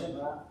salvation,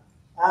 right?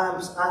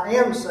 I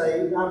am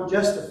saved, I'm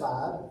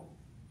justified.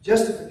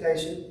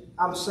 Justification,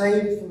 I'm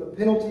saved from the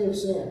penalty of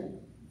sin.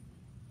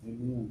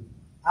 Amen.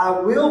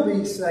 I will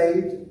be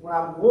saved when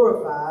I'm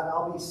glorified.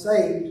 I'll be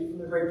saved from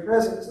the very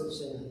presence of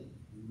sin.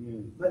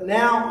 Amen. But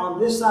now, on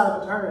this side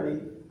of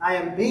eternity, I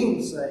am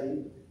being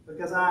saved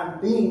because I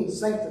am being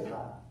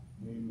sanctified.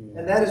 Amen.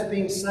 And that is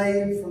being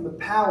saved from the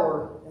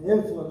power and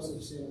influence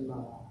of sin in my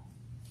life.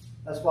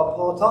 That's what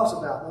Paul talks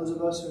about. Those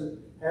of us who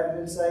have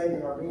been saved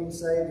and are being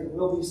saved and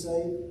will be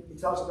saved. He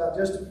talks about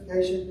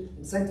justification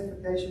and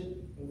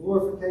sanctification and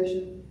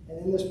glorification.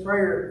 And in this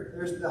prayer,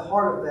 there's the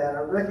heart of that.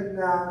 I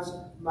recognize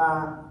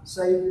my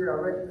Savior.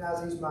 I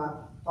recognize he's my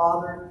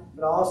Father.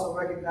 But I also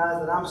recognize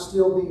that I'm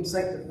still being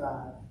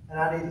sanctified. And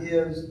I need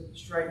his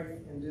strength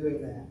in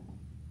doing that.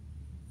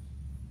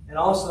 And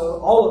also,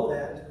 all of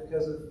that is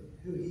because of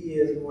who he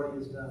is and what he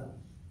has done.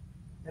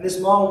 And this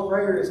model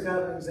prayer is kind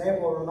of an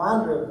example, a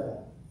reminder of that.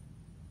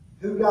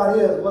 Who God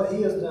is, what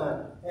he has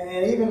done.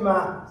 And even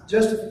my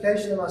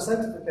justification and my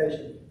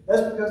sanctification.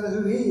 That's because of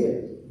who he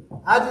is.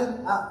 I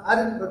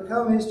didn't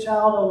become his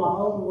child on my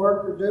own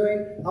work or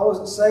doing. I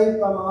wasn't saved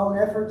by my own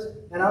efforts,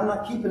 and I'm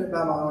not keeping it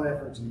by my own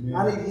efforts. Amen.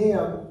 I need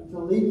him to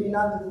lead me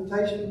not into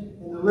temptation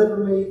and deliver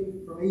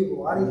me from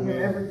evil. I need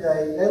him every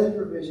day, daily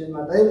provision,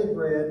 my daily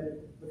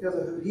bread, because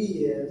of who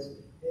he is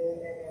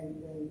and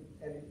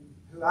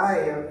who I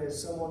am as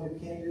someone who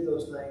can't do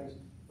those things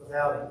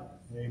without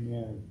him.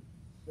 Amen.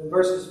 In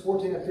verses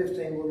 14 and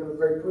 15, we're going to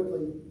very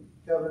quickly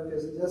cover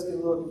because it does get a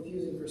little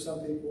confusing for some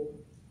people.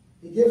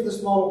 He gives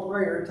this model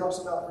prayer. He talks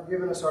about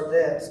forgiving us our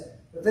debts.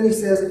 But then he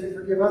says, if you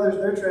forgive others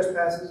their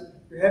trespasses,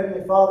 your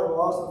heavenly Father will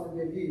also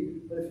forgive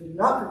you. But if you do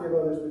not forgive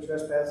others their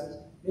trespasses,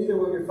 neither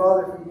will your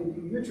Father forgive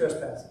you your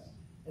trespasses.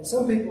 And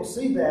some people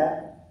see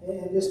that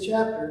in this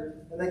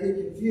chapter, and they get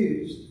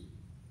confused.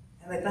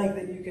 And they think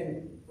that you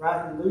can,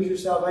 right, you lose your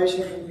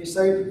salvation and be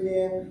saved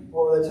again,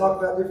 or they talk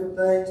about different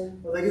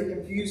things, or they get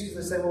confused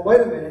because they say, well,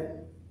 wait a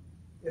minute.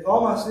 If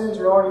all my sins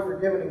are already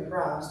forgiven in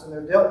Christ, and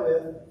they're dealt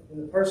with in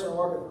the personal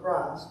work of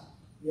Christ,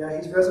 yeah,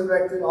 he's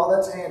resurrected, all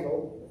that's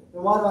handled,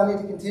 then why do I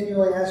need to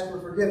continually ask for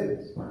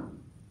forgiveness?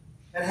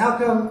 And how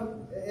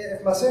come,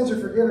 if my sins are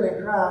forgiven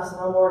in Christ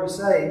and I'm already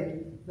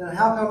saved, then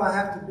how come I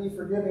have to be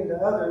forgiving to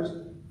others?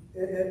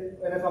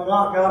 And if I'm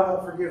not, God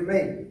won't forgive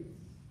me?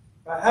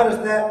 Right? How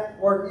does that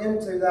work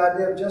into the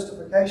idea of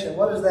justification?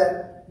 What does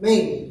that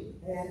mean?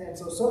 And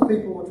so some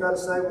people will try to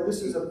say, well,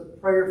 this is a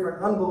prayer for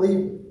an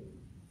unbeliever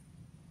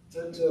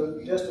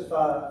to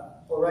justify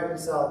or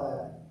reconcile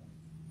that.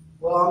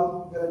 Well,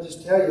 I'm going to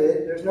just tell you,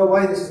 there's no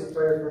way this is a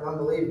prayer for an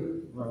unbeliever.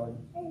 Right.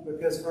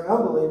 Because for an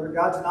unbeliever,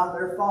 God's not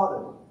their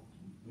Father.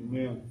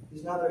 Amen.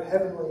 He's not their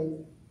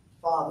heavenly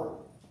Father.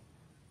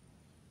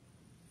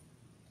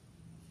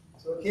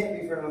 So it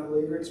can't be for an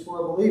unbeliever, it's for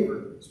a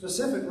believer.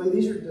 Specifically,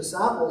 these are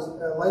disciples.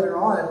 Later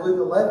on in Luke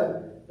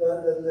 11,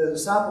 the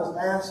disciples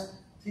ask,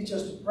 teach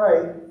us to pray,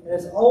 and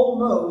it's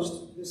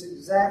almost this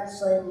exact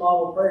same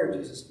model prayer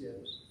Jesus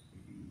gives.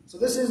 So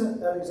this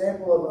isn't an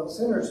example of a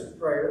sinner's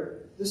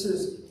prayer. This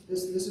is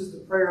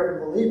the prayer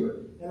of a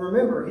believer. And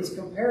remember, he's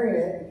comparing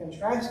it and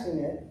contrasting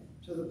it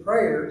to the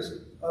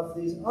prayers of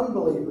these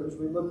unbelievers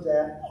we looked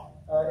at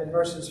in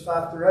verses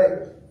 5 through 8,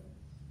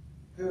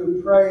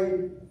 who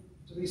pray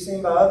to be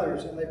seen by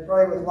others, and they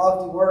pray with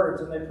lofty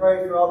words, and they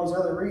pray for all these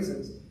other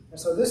reasons. And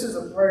so this is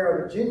a prayer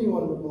of a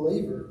genuine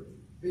believer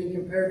being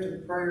compared to the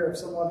prayer of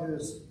someone who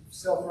is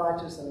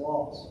self-righteous and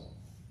lost.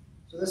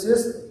 So this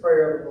is the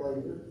prayer of a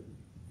believer.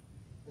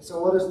 And so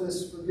what does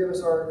this forgive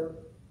us our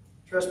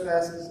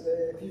trespasses?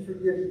 If you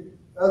forgive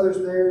others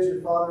theirs,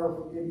 your Father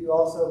will forgive you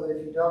also, but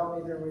if you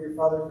don't, neither will your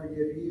Father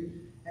forgive you.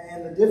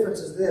 And the difference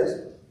is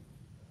this.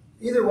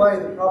 Either way,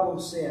 the problem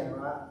is sin,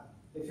 right?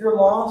 If you're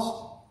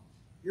lost,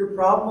 your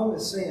problem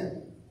is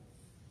sin.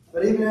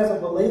 But even as a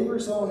believer,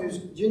 someone who's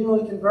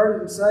genuinely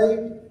converted and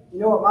saved, you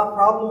know what my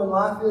problem in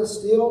life is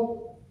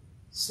still?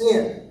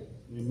 Sin.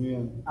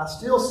 Amen. I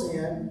still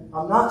sin.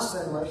 I'm not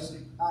sinless.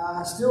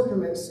 I still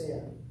commit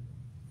sin.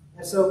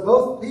 And so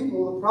both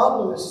people, the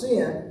problem is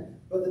sin,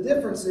 but the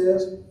difference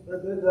is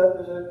that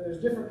there's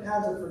different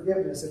kinds of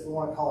forgiveness, if we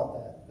want to call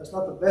it that. That's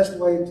not the best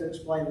way to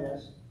explain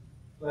this,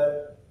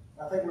 but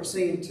I think we're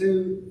seeing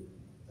two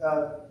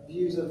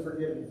views of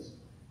forgiveness.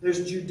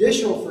 There's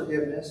judicial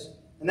forgiveness,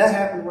 and that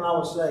happened when I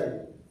was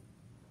saved.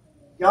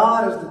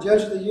 God, as the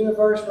judge of the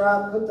universe,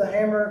 right, put the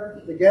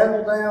hammer, the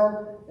gavel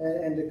down,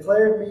 and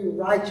declared me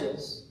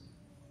righteous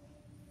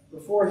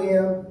before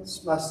Him.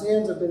 My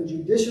sins have been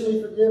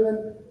judicially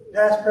forgiven,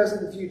 past,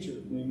 present, and future.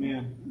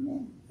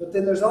 Amen. But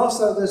then there's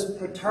also this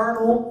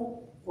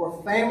paternal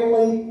or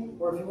family,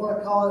 or if you want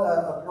to call it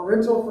a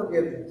parental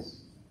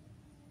forgiveness.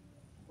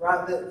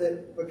 Right?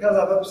 That because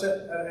I've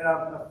upset and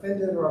I've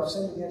offended or I've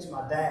sinned against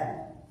my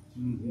dad.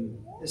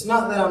 Mm-hmm. It's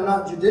not that I'm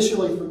not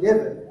judicially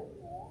forgiven.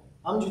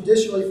 I'm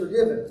judicially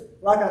forgiven.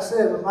 Like I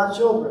said, with my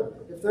children,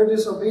 if they're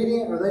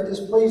disobedient or they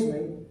displease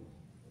me,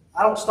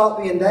 I don't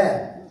stop being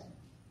dad.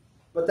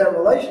 But that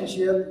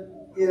relationship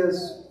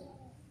is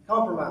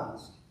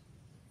compromised.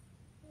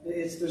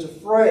 There's a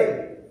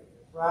fray,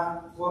 right?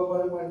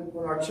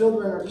 When our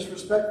children are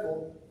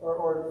disrespectful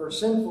or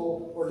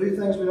sinful or do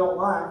things we don't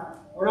like,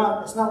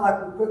 it's not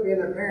like we quit being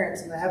their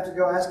parents and they have to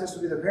go ask us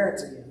to be their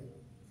parents again.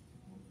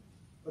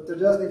 But there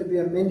does need to be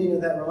a mending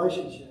of that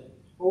relationship.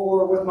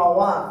 Or with my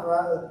wife,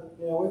 right?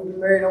 We've been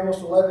married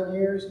almost 11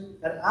 years,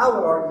 and I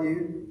would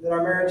argue that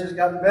our marriage has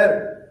gotten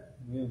better.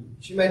 Yeah.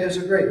 She may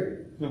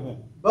disagree.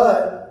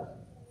 But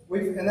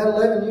in that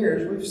 11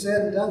 years, we've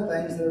said and done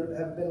things that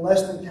have been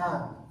less than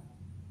kind.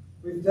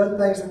 We've done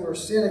things that were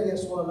sin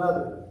against one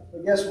another.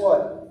 But guess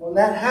what? When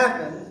that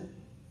happened,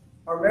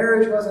 our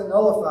marriage wasn't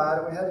nullified,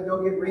 and we had to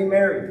go get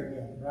remarried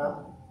again,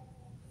 right?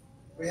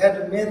 We had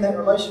to mend that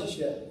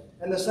relationship.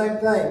 And the same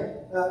thing,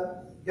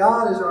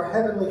 God is our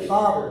Heavenly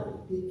Father.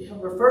 He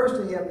refers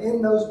to Him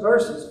in those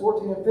verses,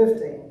 14 and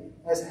 15,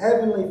 as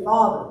Heavenly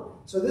Father.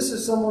 So this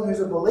is someone who's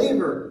a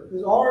believer,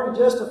 who's already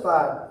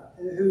justified,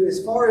 who,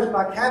 as far as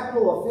my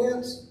capital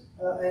offense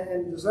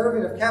and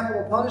deserving of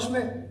capital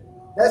punishment,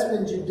 that's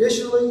been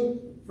judicially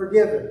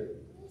forgiven.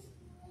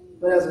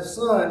 But as a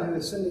son who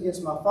has sinned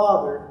against my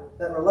father,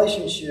 that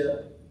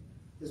relationship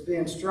is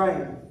being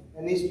strained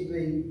and needs to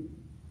be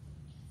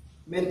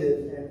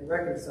mended and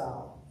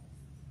reconciled.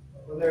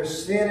 When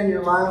there's sin in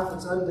your life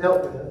that's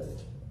undealt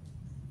with,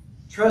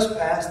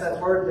 trespass, that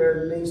word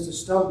there means to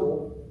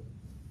stumble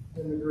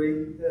in the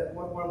Greek.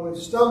 When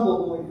we've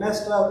stumbled, when we've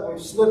messed up, when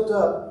we've slipped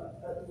up,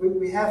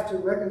 we have to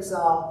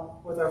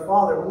reconcile with our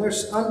Father. When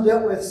there's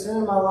undealt with sin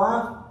in my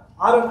life,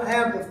 I don't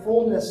have the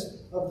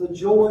fullness of the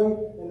joy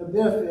and the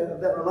benefit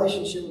of that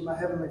relationship with my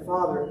Heavenly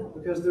Father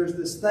because there's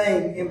this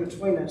thing in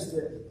between us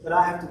that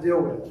I have to deal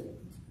with.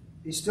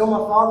 He's still my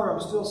Father. I'm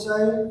still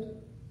saved.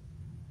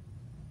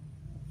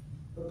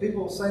 But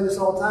people say this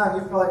all the time.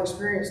 You've probably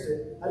experienced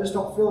it. I just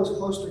don't feel as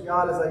close to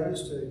God as I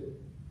used to.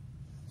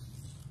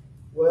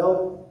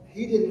 Well,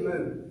 He didn't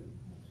move.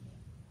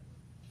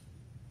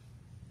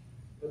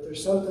 But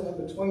there's something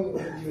in between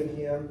you and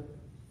Him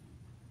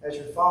as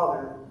your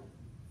Father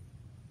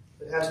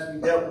that has to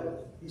be dealt with.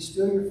 He's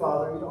still your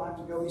Father. You don't have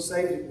to go be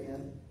saved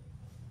again.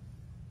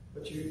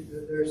 But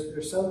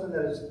there's something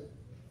that is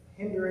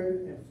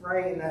hindering and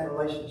fraying that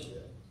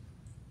relationship.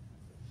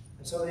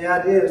 And so the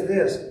idea is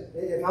this.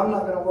 If I'm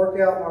not going to work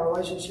out my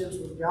relationships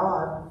with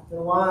God,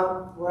 then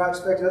why would I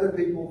expect other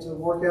people to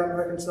work out and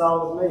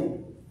reconcile with me?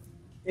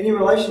 Any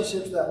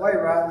relationship's that way,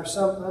 right? There's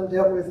some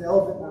undealt with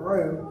elephant in the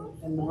room,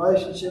 and the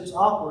relationship's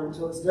awkward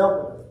until it's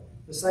dealt with.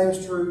 The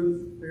same's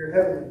true for your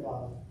Heavenly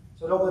Father.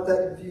 So don't let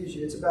that confuse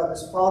you. It's about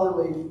this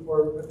fatherly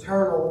or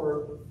paternal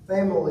or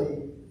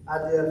family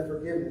idea of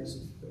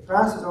forgiveness. The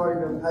price has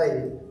already been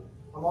paid.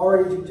 I'm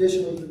already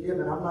judicially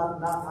forgiven.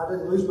 I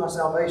didn't lose my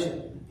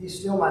salvation. He's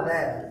still my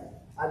dad.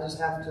 I just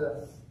have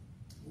to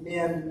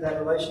mend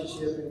that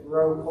relationship and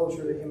grow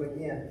closer to Him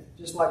again.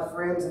 Just like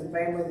friends and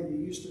family that you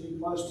used to be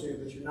close to,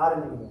 but you're not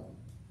anymore.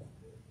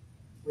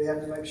 We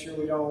have to make sure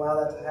we don't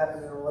allow that to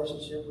happen in a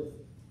relationship with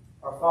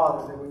our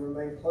Father, that we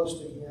remain close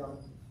to Him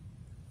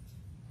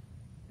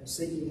and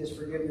seeking His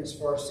forgiveness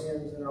for our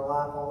sins in our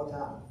life all the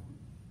time.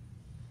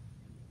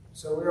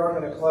 So we are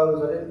going to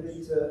close. I didn't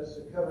get to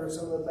cover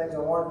some of the things I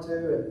wanted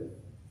to, and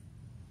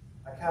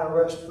I kind of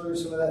rushed through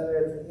some of that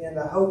there at the end.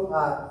 I hope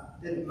I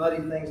didn't muddy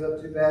things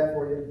up too bad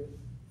for you.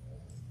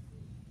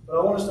 But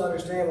I want us to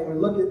understand when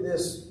we look at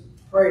this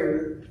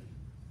prayer,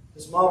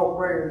 this model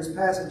prayer, this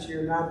passage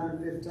here, 9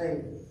 through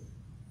 15,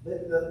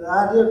 the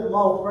idea of the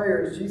model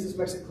prayer is Jesus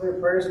makes it clear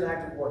prayer is an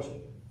act of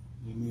worship.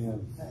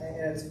 Amen.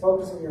 And it's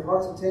focusing your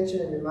heart's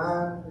attention and your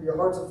mind, or your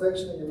heart's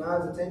affection and your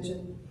mind's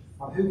attention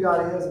on who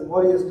God is and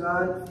what He has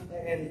done.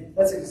 And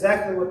that's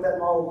exactly what that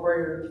model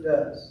prayer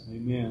does.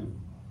 Amen.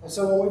 And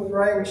so when we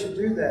pray, we should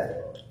do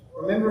that.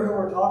 Remember who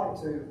we're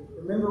talking to.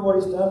 Remember what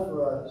He's done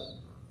for us.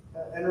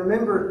 And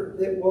remember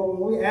that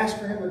when we ask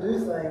for Him to do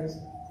things,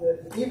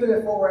 that even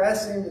if what we're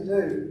asking Him to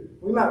do,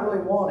 we might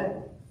really want it,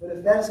 but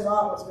if that's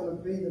not what's going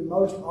to be the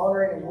most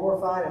honoring and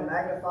glorifying and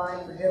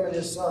magnifying for Him and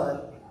His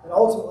Son, then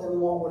ultimately we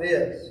want what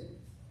is.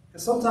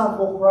 Because sometimes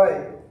we'll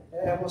pray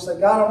and we'll say,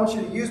 God, I want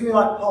You to use me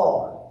like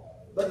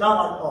Paul, but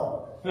not like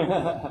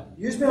Paul.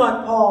 Use me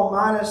like Paul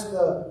minus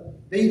the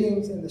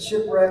beatings and the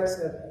shipwrecks.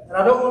 And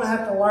I don't want to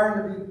have to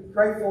learn to be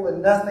grateful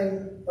in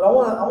nothing. But I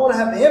want to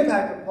have the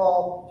impact of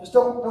Paul. Just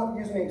don't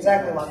use me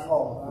exactly like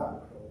Paul. Right?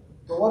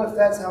 But what if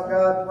that's how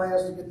God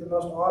plans to get the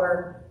most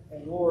honor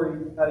and glory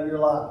out of your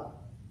life?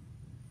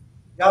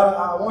 God,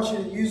 I want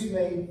You to use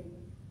me,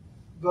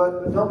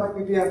 but don't make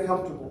me be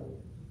uncomfortable.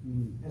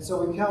 And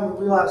so we come and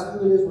realize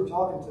who it is we're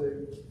talking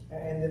to,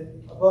 and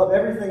that above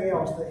everything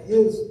else, that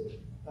His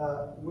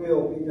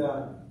will be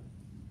done,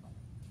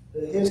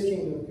 that His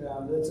kingdom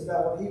come, that it's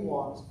about what He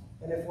wants.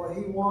 And if what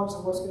He wants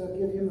and what's going to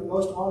give Him the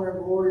most honor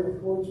and glory in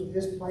accordance with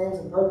His plans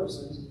and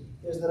purposes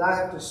is that I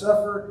have to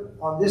suffer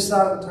on this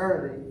side of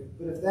eternity,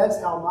 but if that's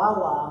how my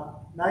life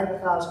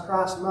magnifies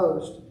Christ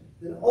most,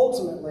 then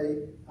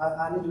ultimately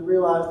I need to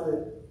realize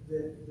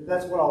that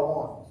that's what I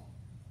want.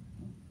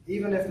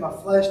 Even if my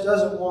flesh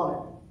doesn't want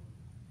it,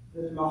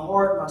 that in my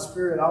heart, my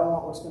spirit, I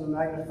want what's going to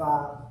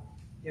magnify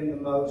Him the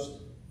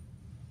most,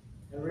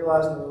 and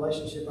realizing the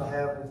relationship I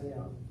have with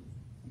Him.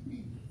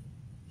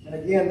 And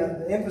again,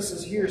 the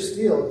emphasis here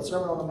still, the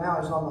Sermon on the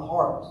Mount, is on the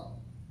heart.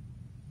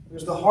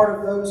 There's the heart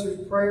of those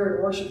whose prayer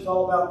and worship is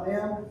all about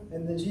them,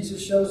 and then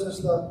Jesus shows us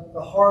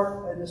the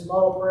heart in this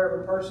model prayer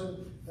of a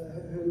person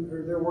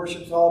who their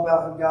worship is all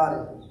about who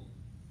God is,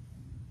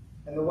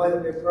 and the way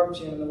that we approach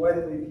Him, and the way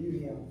that we view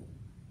Him.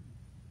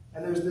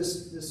 And there's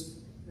this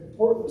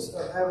importance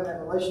of having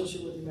that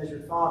relationship with Him as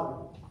your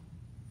Father.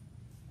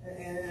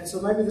 And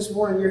so maybe this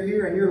morning you're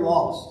here and you're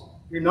lost.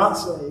 You're not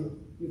saved.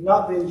 You've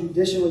not been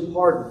judicially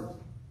pardoned.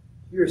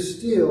 You're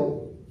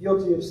still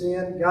guilty of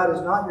sin. God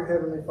is not your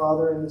Heavenly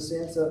Father in the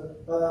sense of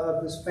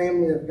this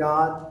family of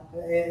God.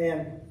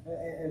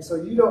 And so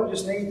you don't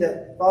just need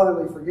that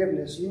fatherly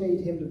forgiveness. You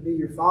need Him to be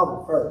your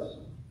Father first.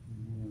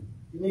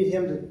 You need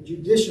Him to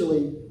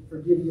judicially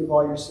forgive you of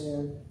all your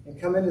sin and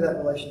come into that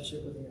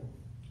relationship with Him.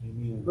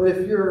 Amen. But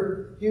if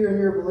you're here and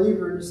you're a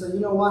believer and you say, you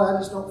know what, I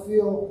just don't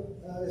feel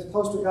as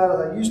close to God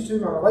as I used to.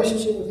 My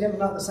relationship with Him is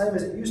not the same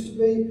as it used to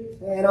be.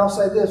 And I'll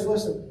say this,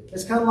 listen,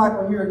 it's kind of like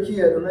when you're a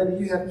kid, or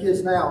maybe you have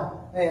kids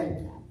now,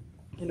 and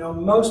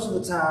most of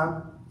the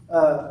time,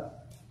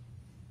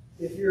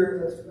 if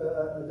you're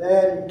a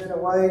dad, you've been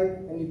away,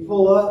 and you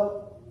pull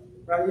up,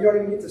 right, you don't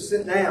even get to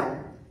sit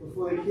down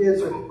before the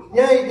kids are,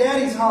 yay,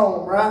 Daddy's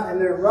home, right?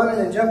 And they're running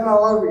and jumping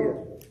all over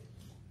you.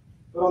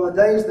 But on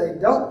the days they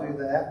don't do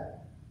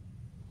that,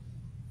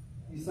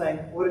 you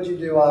think, what did you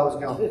do while I was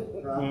gone?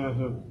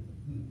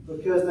 Right?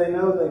 Because they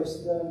know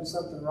they've done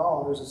something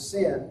wrong. There's a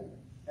sin,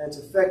 and it's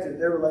affected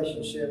their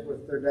relationship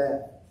with their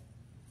dad.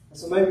 And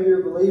so maybe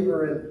you're a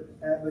believer,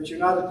 but you're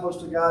not as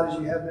close to God as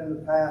you have been in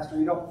the past, or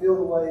you don't feel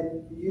the way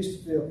you used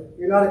to feel.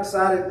 You're not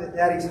excited that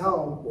Daddy's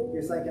home.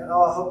 You're thinking,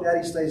 oh, I hope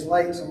Daddy stays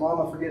late so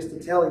Mama forgets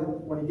to tell him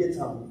when he gets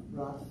home.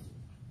 Right?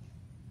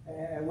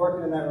 And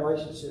working in that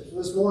relationship. So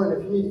this morning,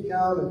 if you need to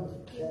come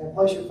and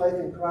place your faith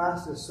in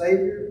Christ as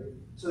Savior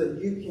so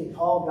that you can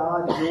call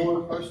God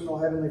your personal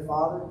Heavenly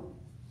Father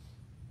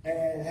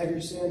and have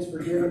your sins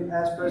forgiven,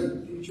 past, present,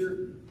 and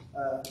future,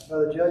 by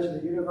the Judge of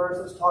the universe,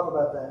 let's talk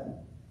about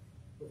that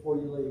before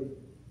you leave.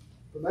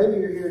 But maybe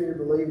you're here and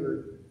you're a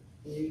believer,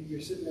 and you're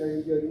sitting there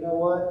and you go, you know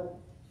what?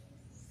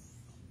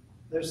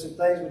 There's some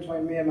things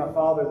between me and my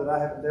Father that I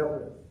haven't dealt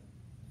with.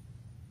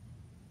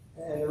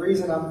 And the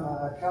reason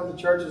I come to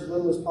church as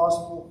little as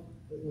possible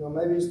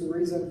Maybe it's the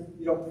reason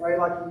you don't pray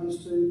like you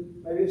used to.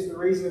 Maybe it's the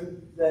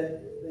reason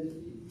that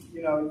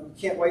you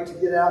can't wait to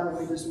get out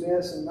when we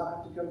dismiss and not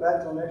have to come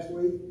back till next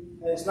week.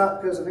 And it's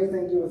not because of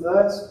anything to do with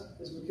us.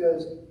 It's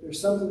because there's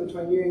something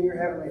between you and your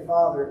Heavenly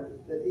Father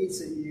that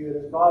eats at you and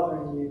is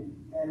bothering you.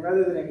 And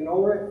rather than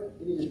ignore it,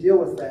 you need to deal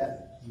with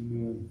that.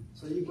 Amen.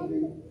 So you can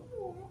be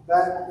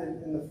back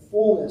in the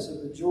fullness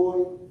of the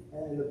joy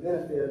and the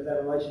benefit of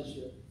that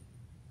relationship.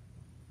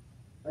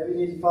 Maybe you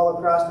need to follow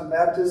Christ in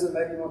baptism.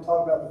 Maybe you want to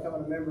talk about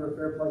becoming a member of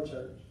Fairplay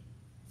Church.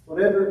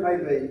 Whatever it may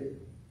be,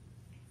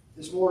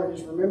 this morning,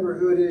 just remember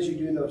who it is you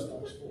do those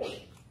things for.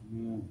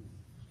 Amen.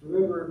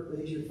 Remember that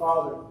He's your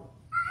Father,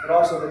 but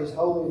also that He's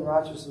holy and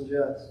righteous and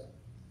just.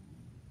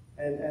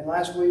 And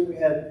last week we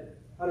had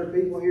 100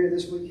 people here.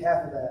 This week,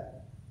 half of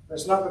that. But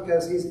it's not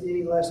because He's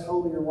any less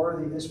holy or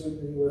worthy this week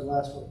than He was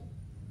last week.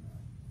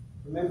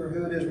 Remember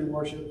who it is we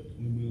worship.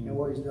 Amen. And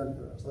what He's done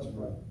for us. Let's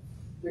pray.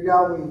 Dear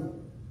God, we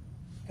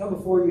come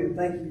before You and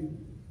thank You,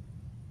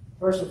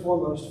 first and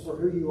foremost, for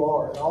who You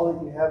are and all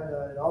that You have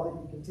done and all that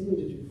You continue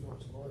to do for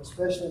us, Lord,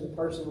 especially in the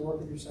person and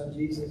work of Your Son,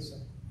 Jesus.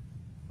 And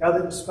God,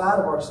 that in spite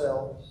of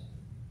ourselves,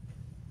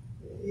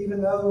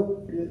 even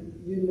though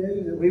You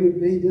knew that we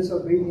would be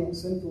disobedient,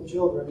 sinful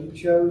children, You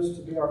chose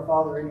to be our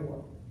Father anyway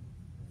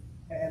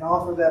and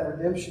offer that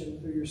redemption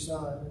through Your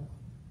Son.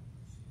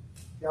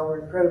 God, we're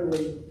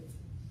incredibly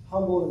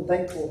humbled and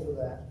thankful for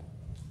that.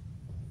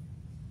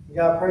 And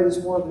God, I pray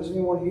this morning if there's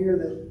anyone here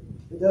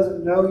that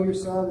doesn't know Your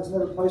Son, that's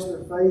never placed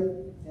their faith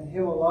in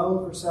Him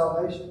alone for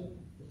salvation,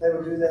 that they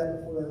would do that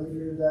before they leave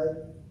here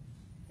today.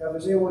 God, if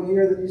there's anyone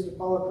here that needs to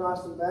follow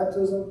Christ in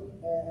baptism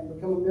and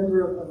become a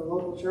member of a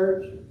local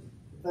church,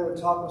 if they would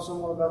talk with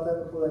someone about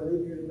that before they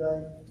leave here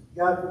today.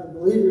 God, for the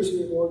believers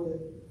here, Lord, that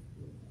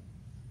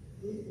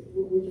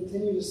we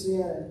continue to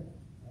sin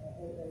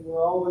and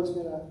we're always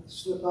going to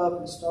slip up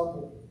and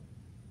stumble.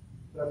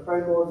 But I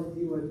pray, Lord, that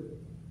You would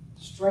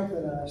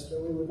strengthen us, that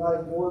we would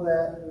not ignore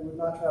that, that we would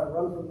not try to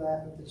run from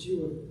that, but that You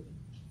would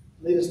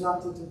lead us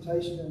not to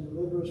temptation and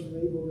deliver us from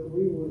evil, that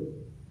we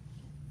would,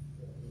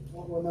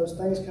 when those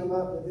things come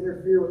up that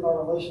interfere with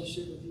our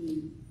relationship with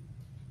You,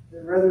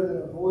 that rather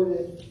than avoid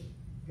it,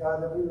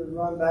 God, that we would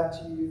run back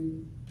to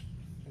You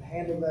and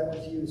handle that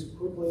with You as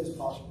quickly as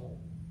possible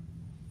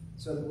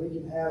so that we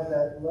can have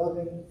that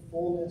loving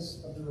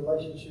fullness of the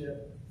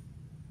relationship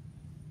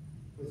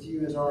with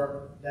You as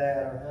our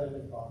Dad, our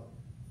Heavenly Father.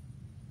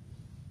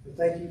 We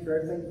thank You for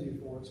everything You do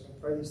for us. I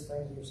pray these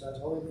things in Your Son's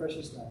holy and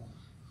precious name.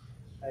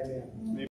 Amen.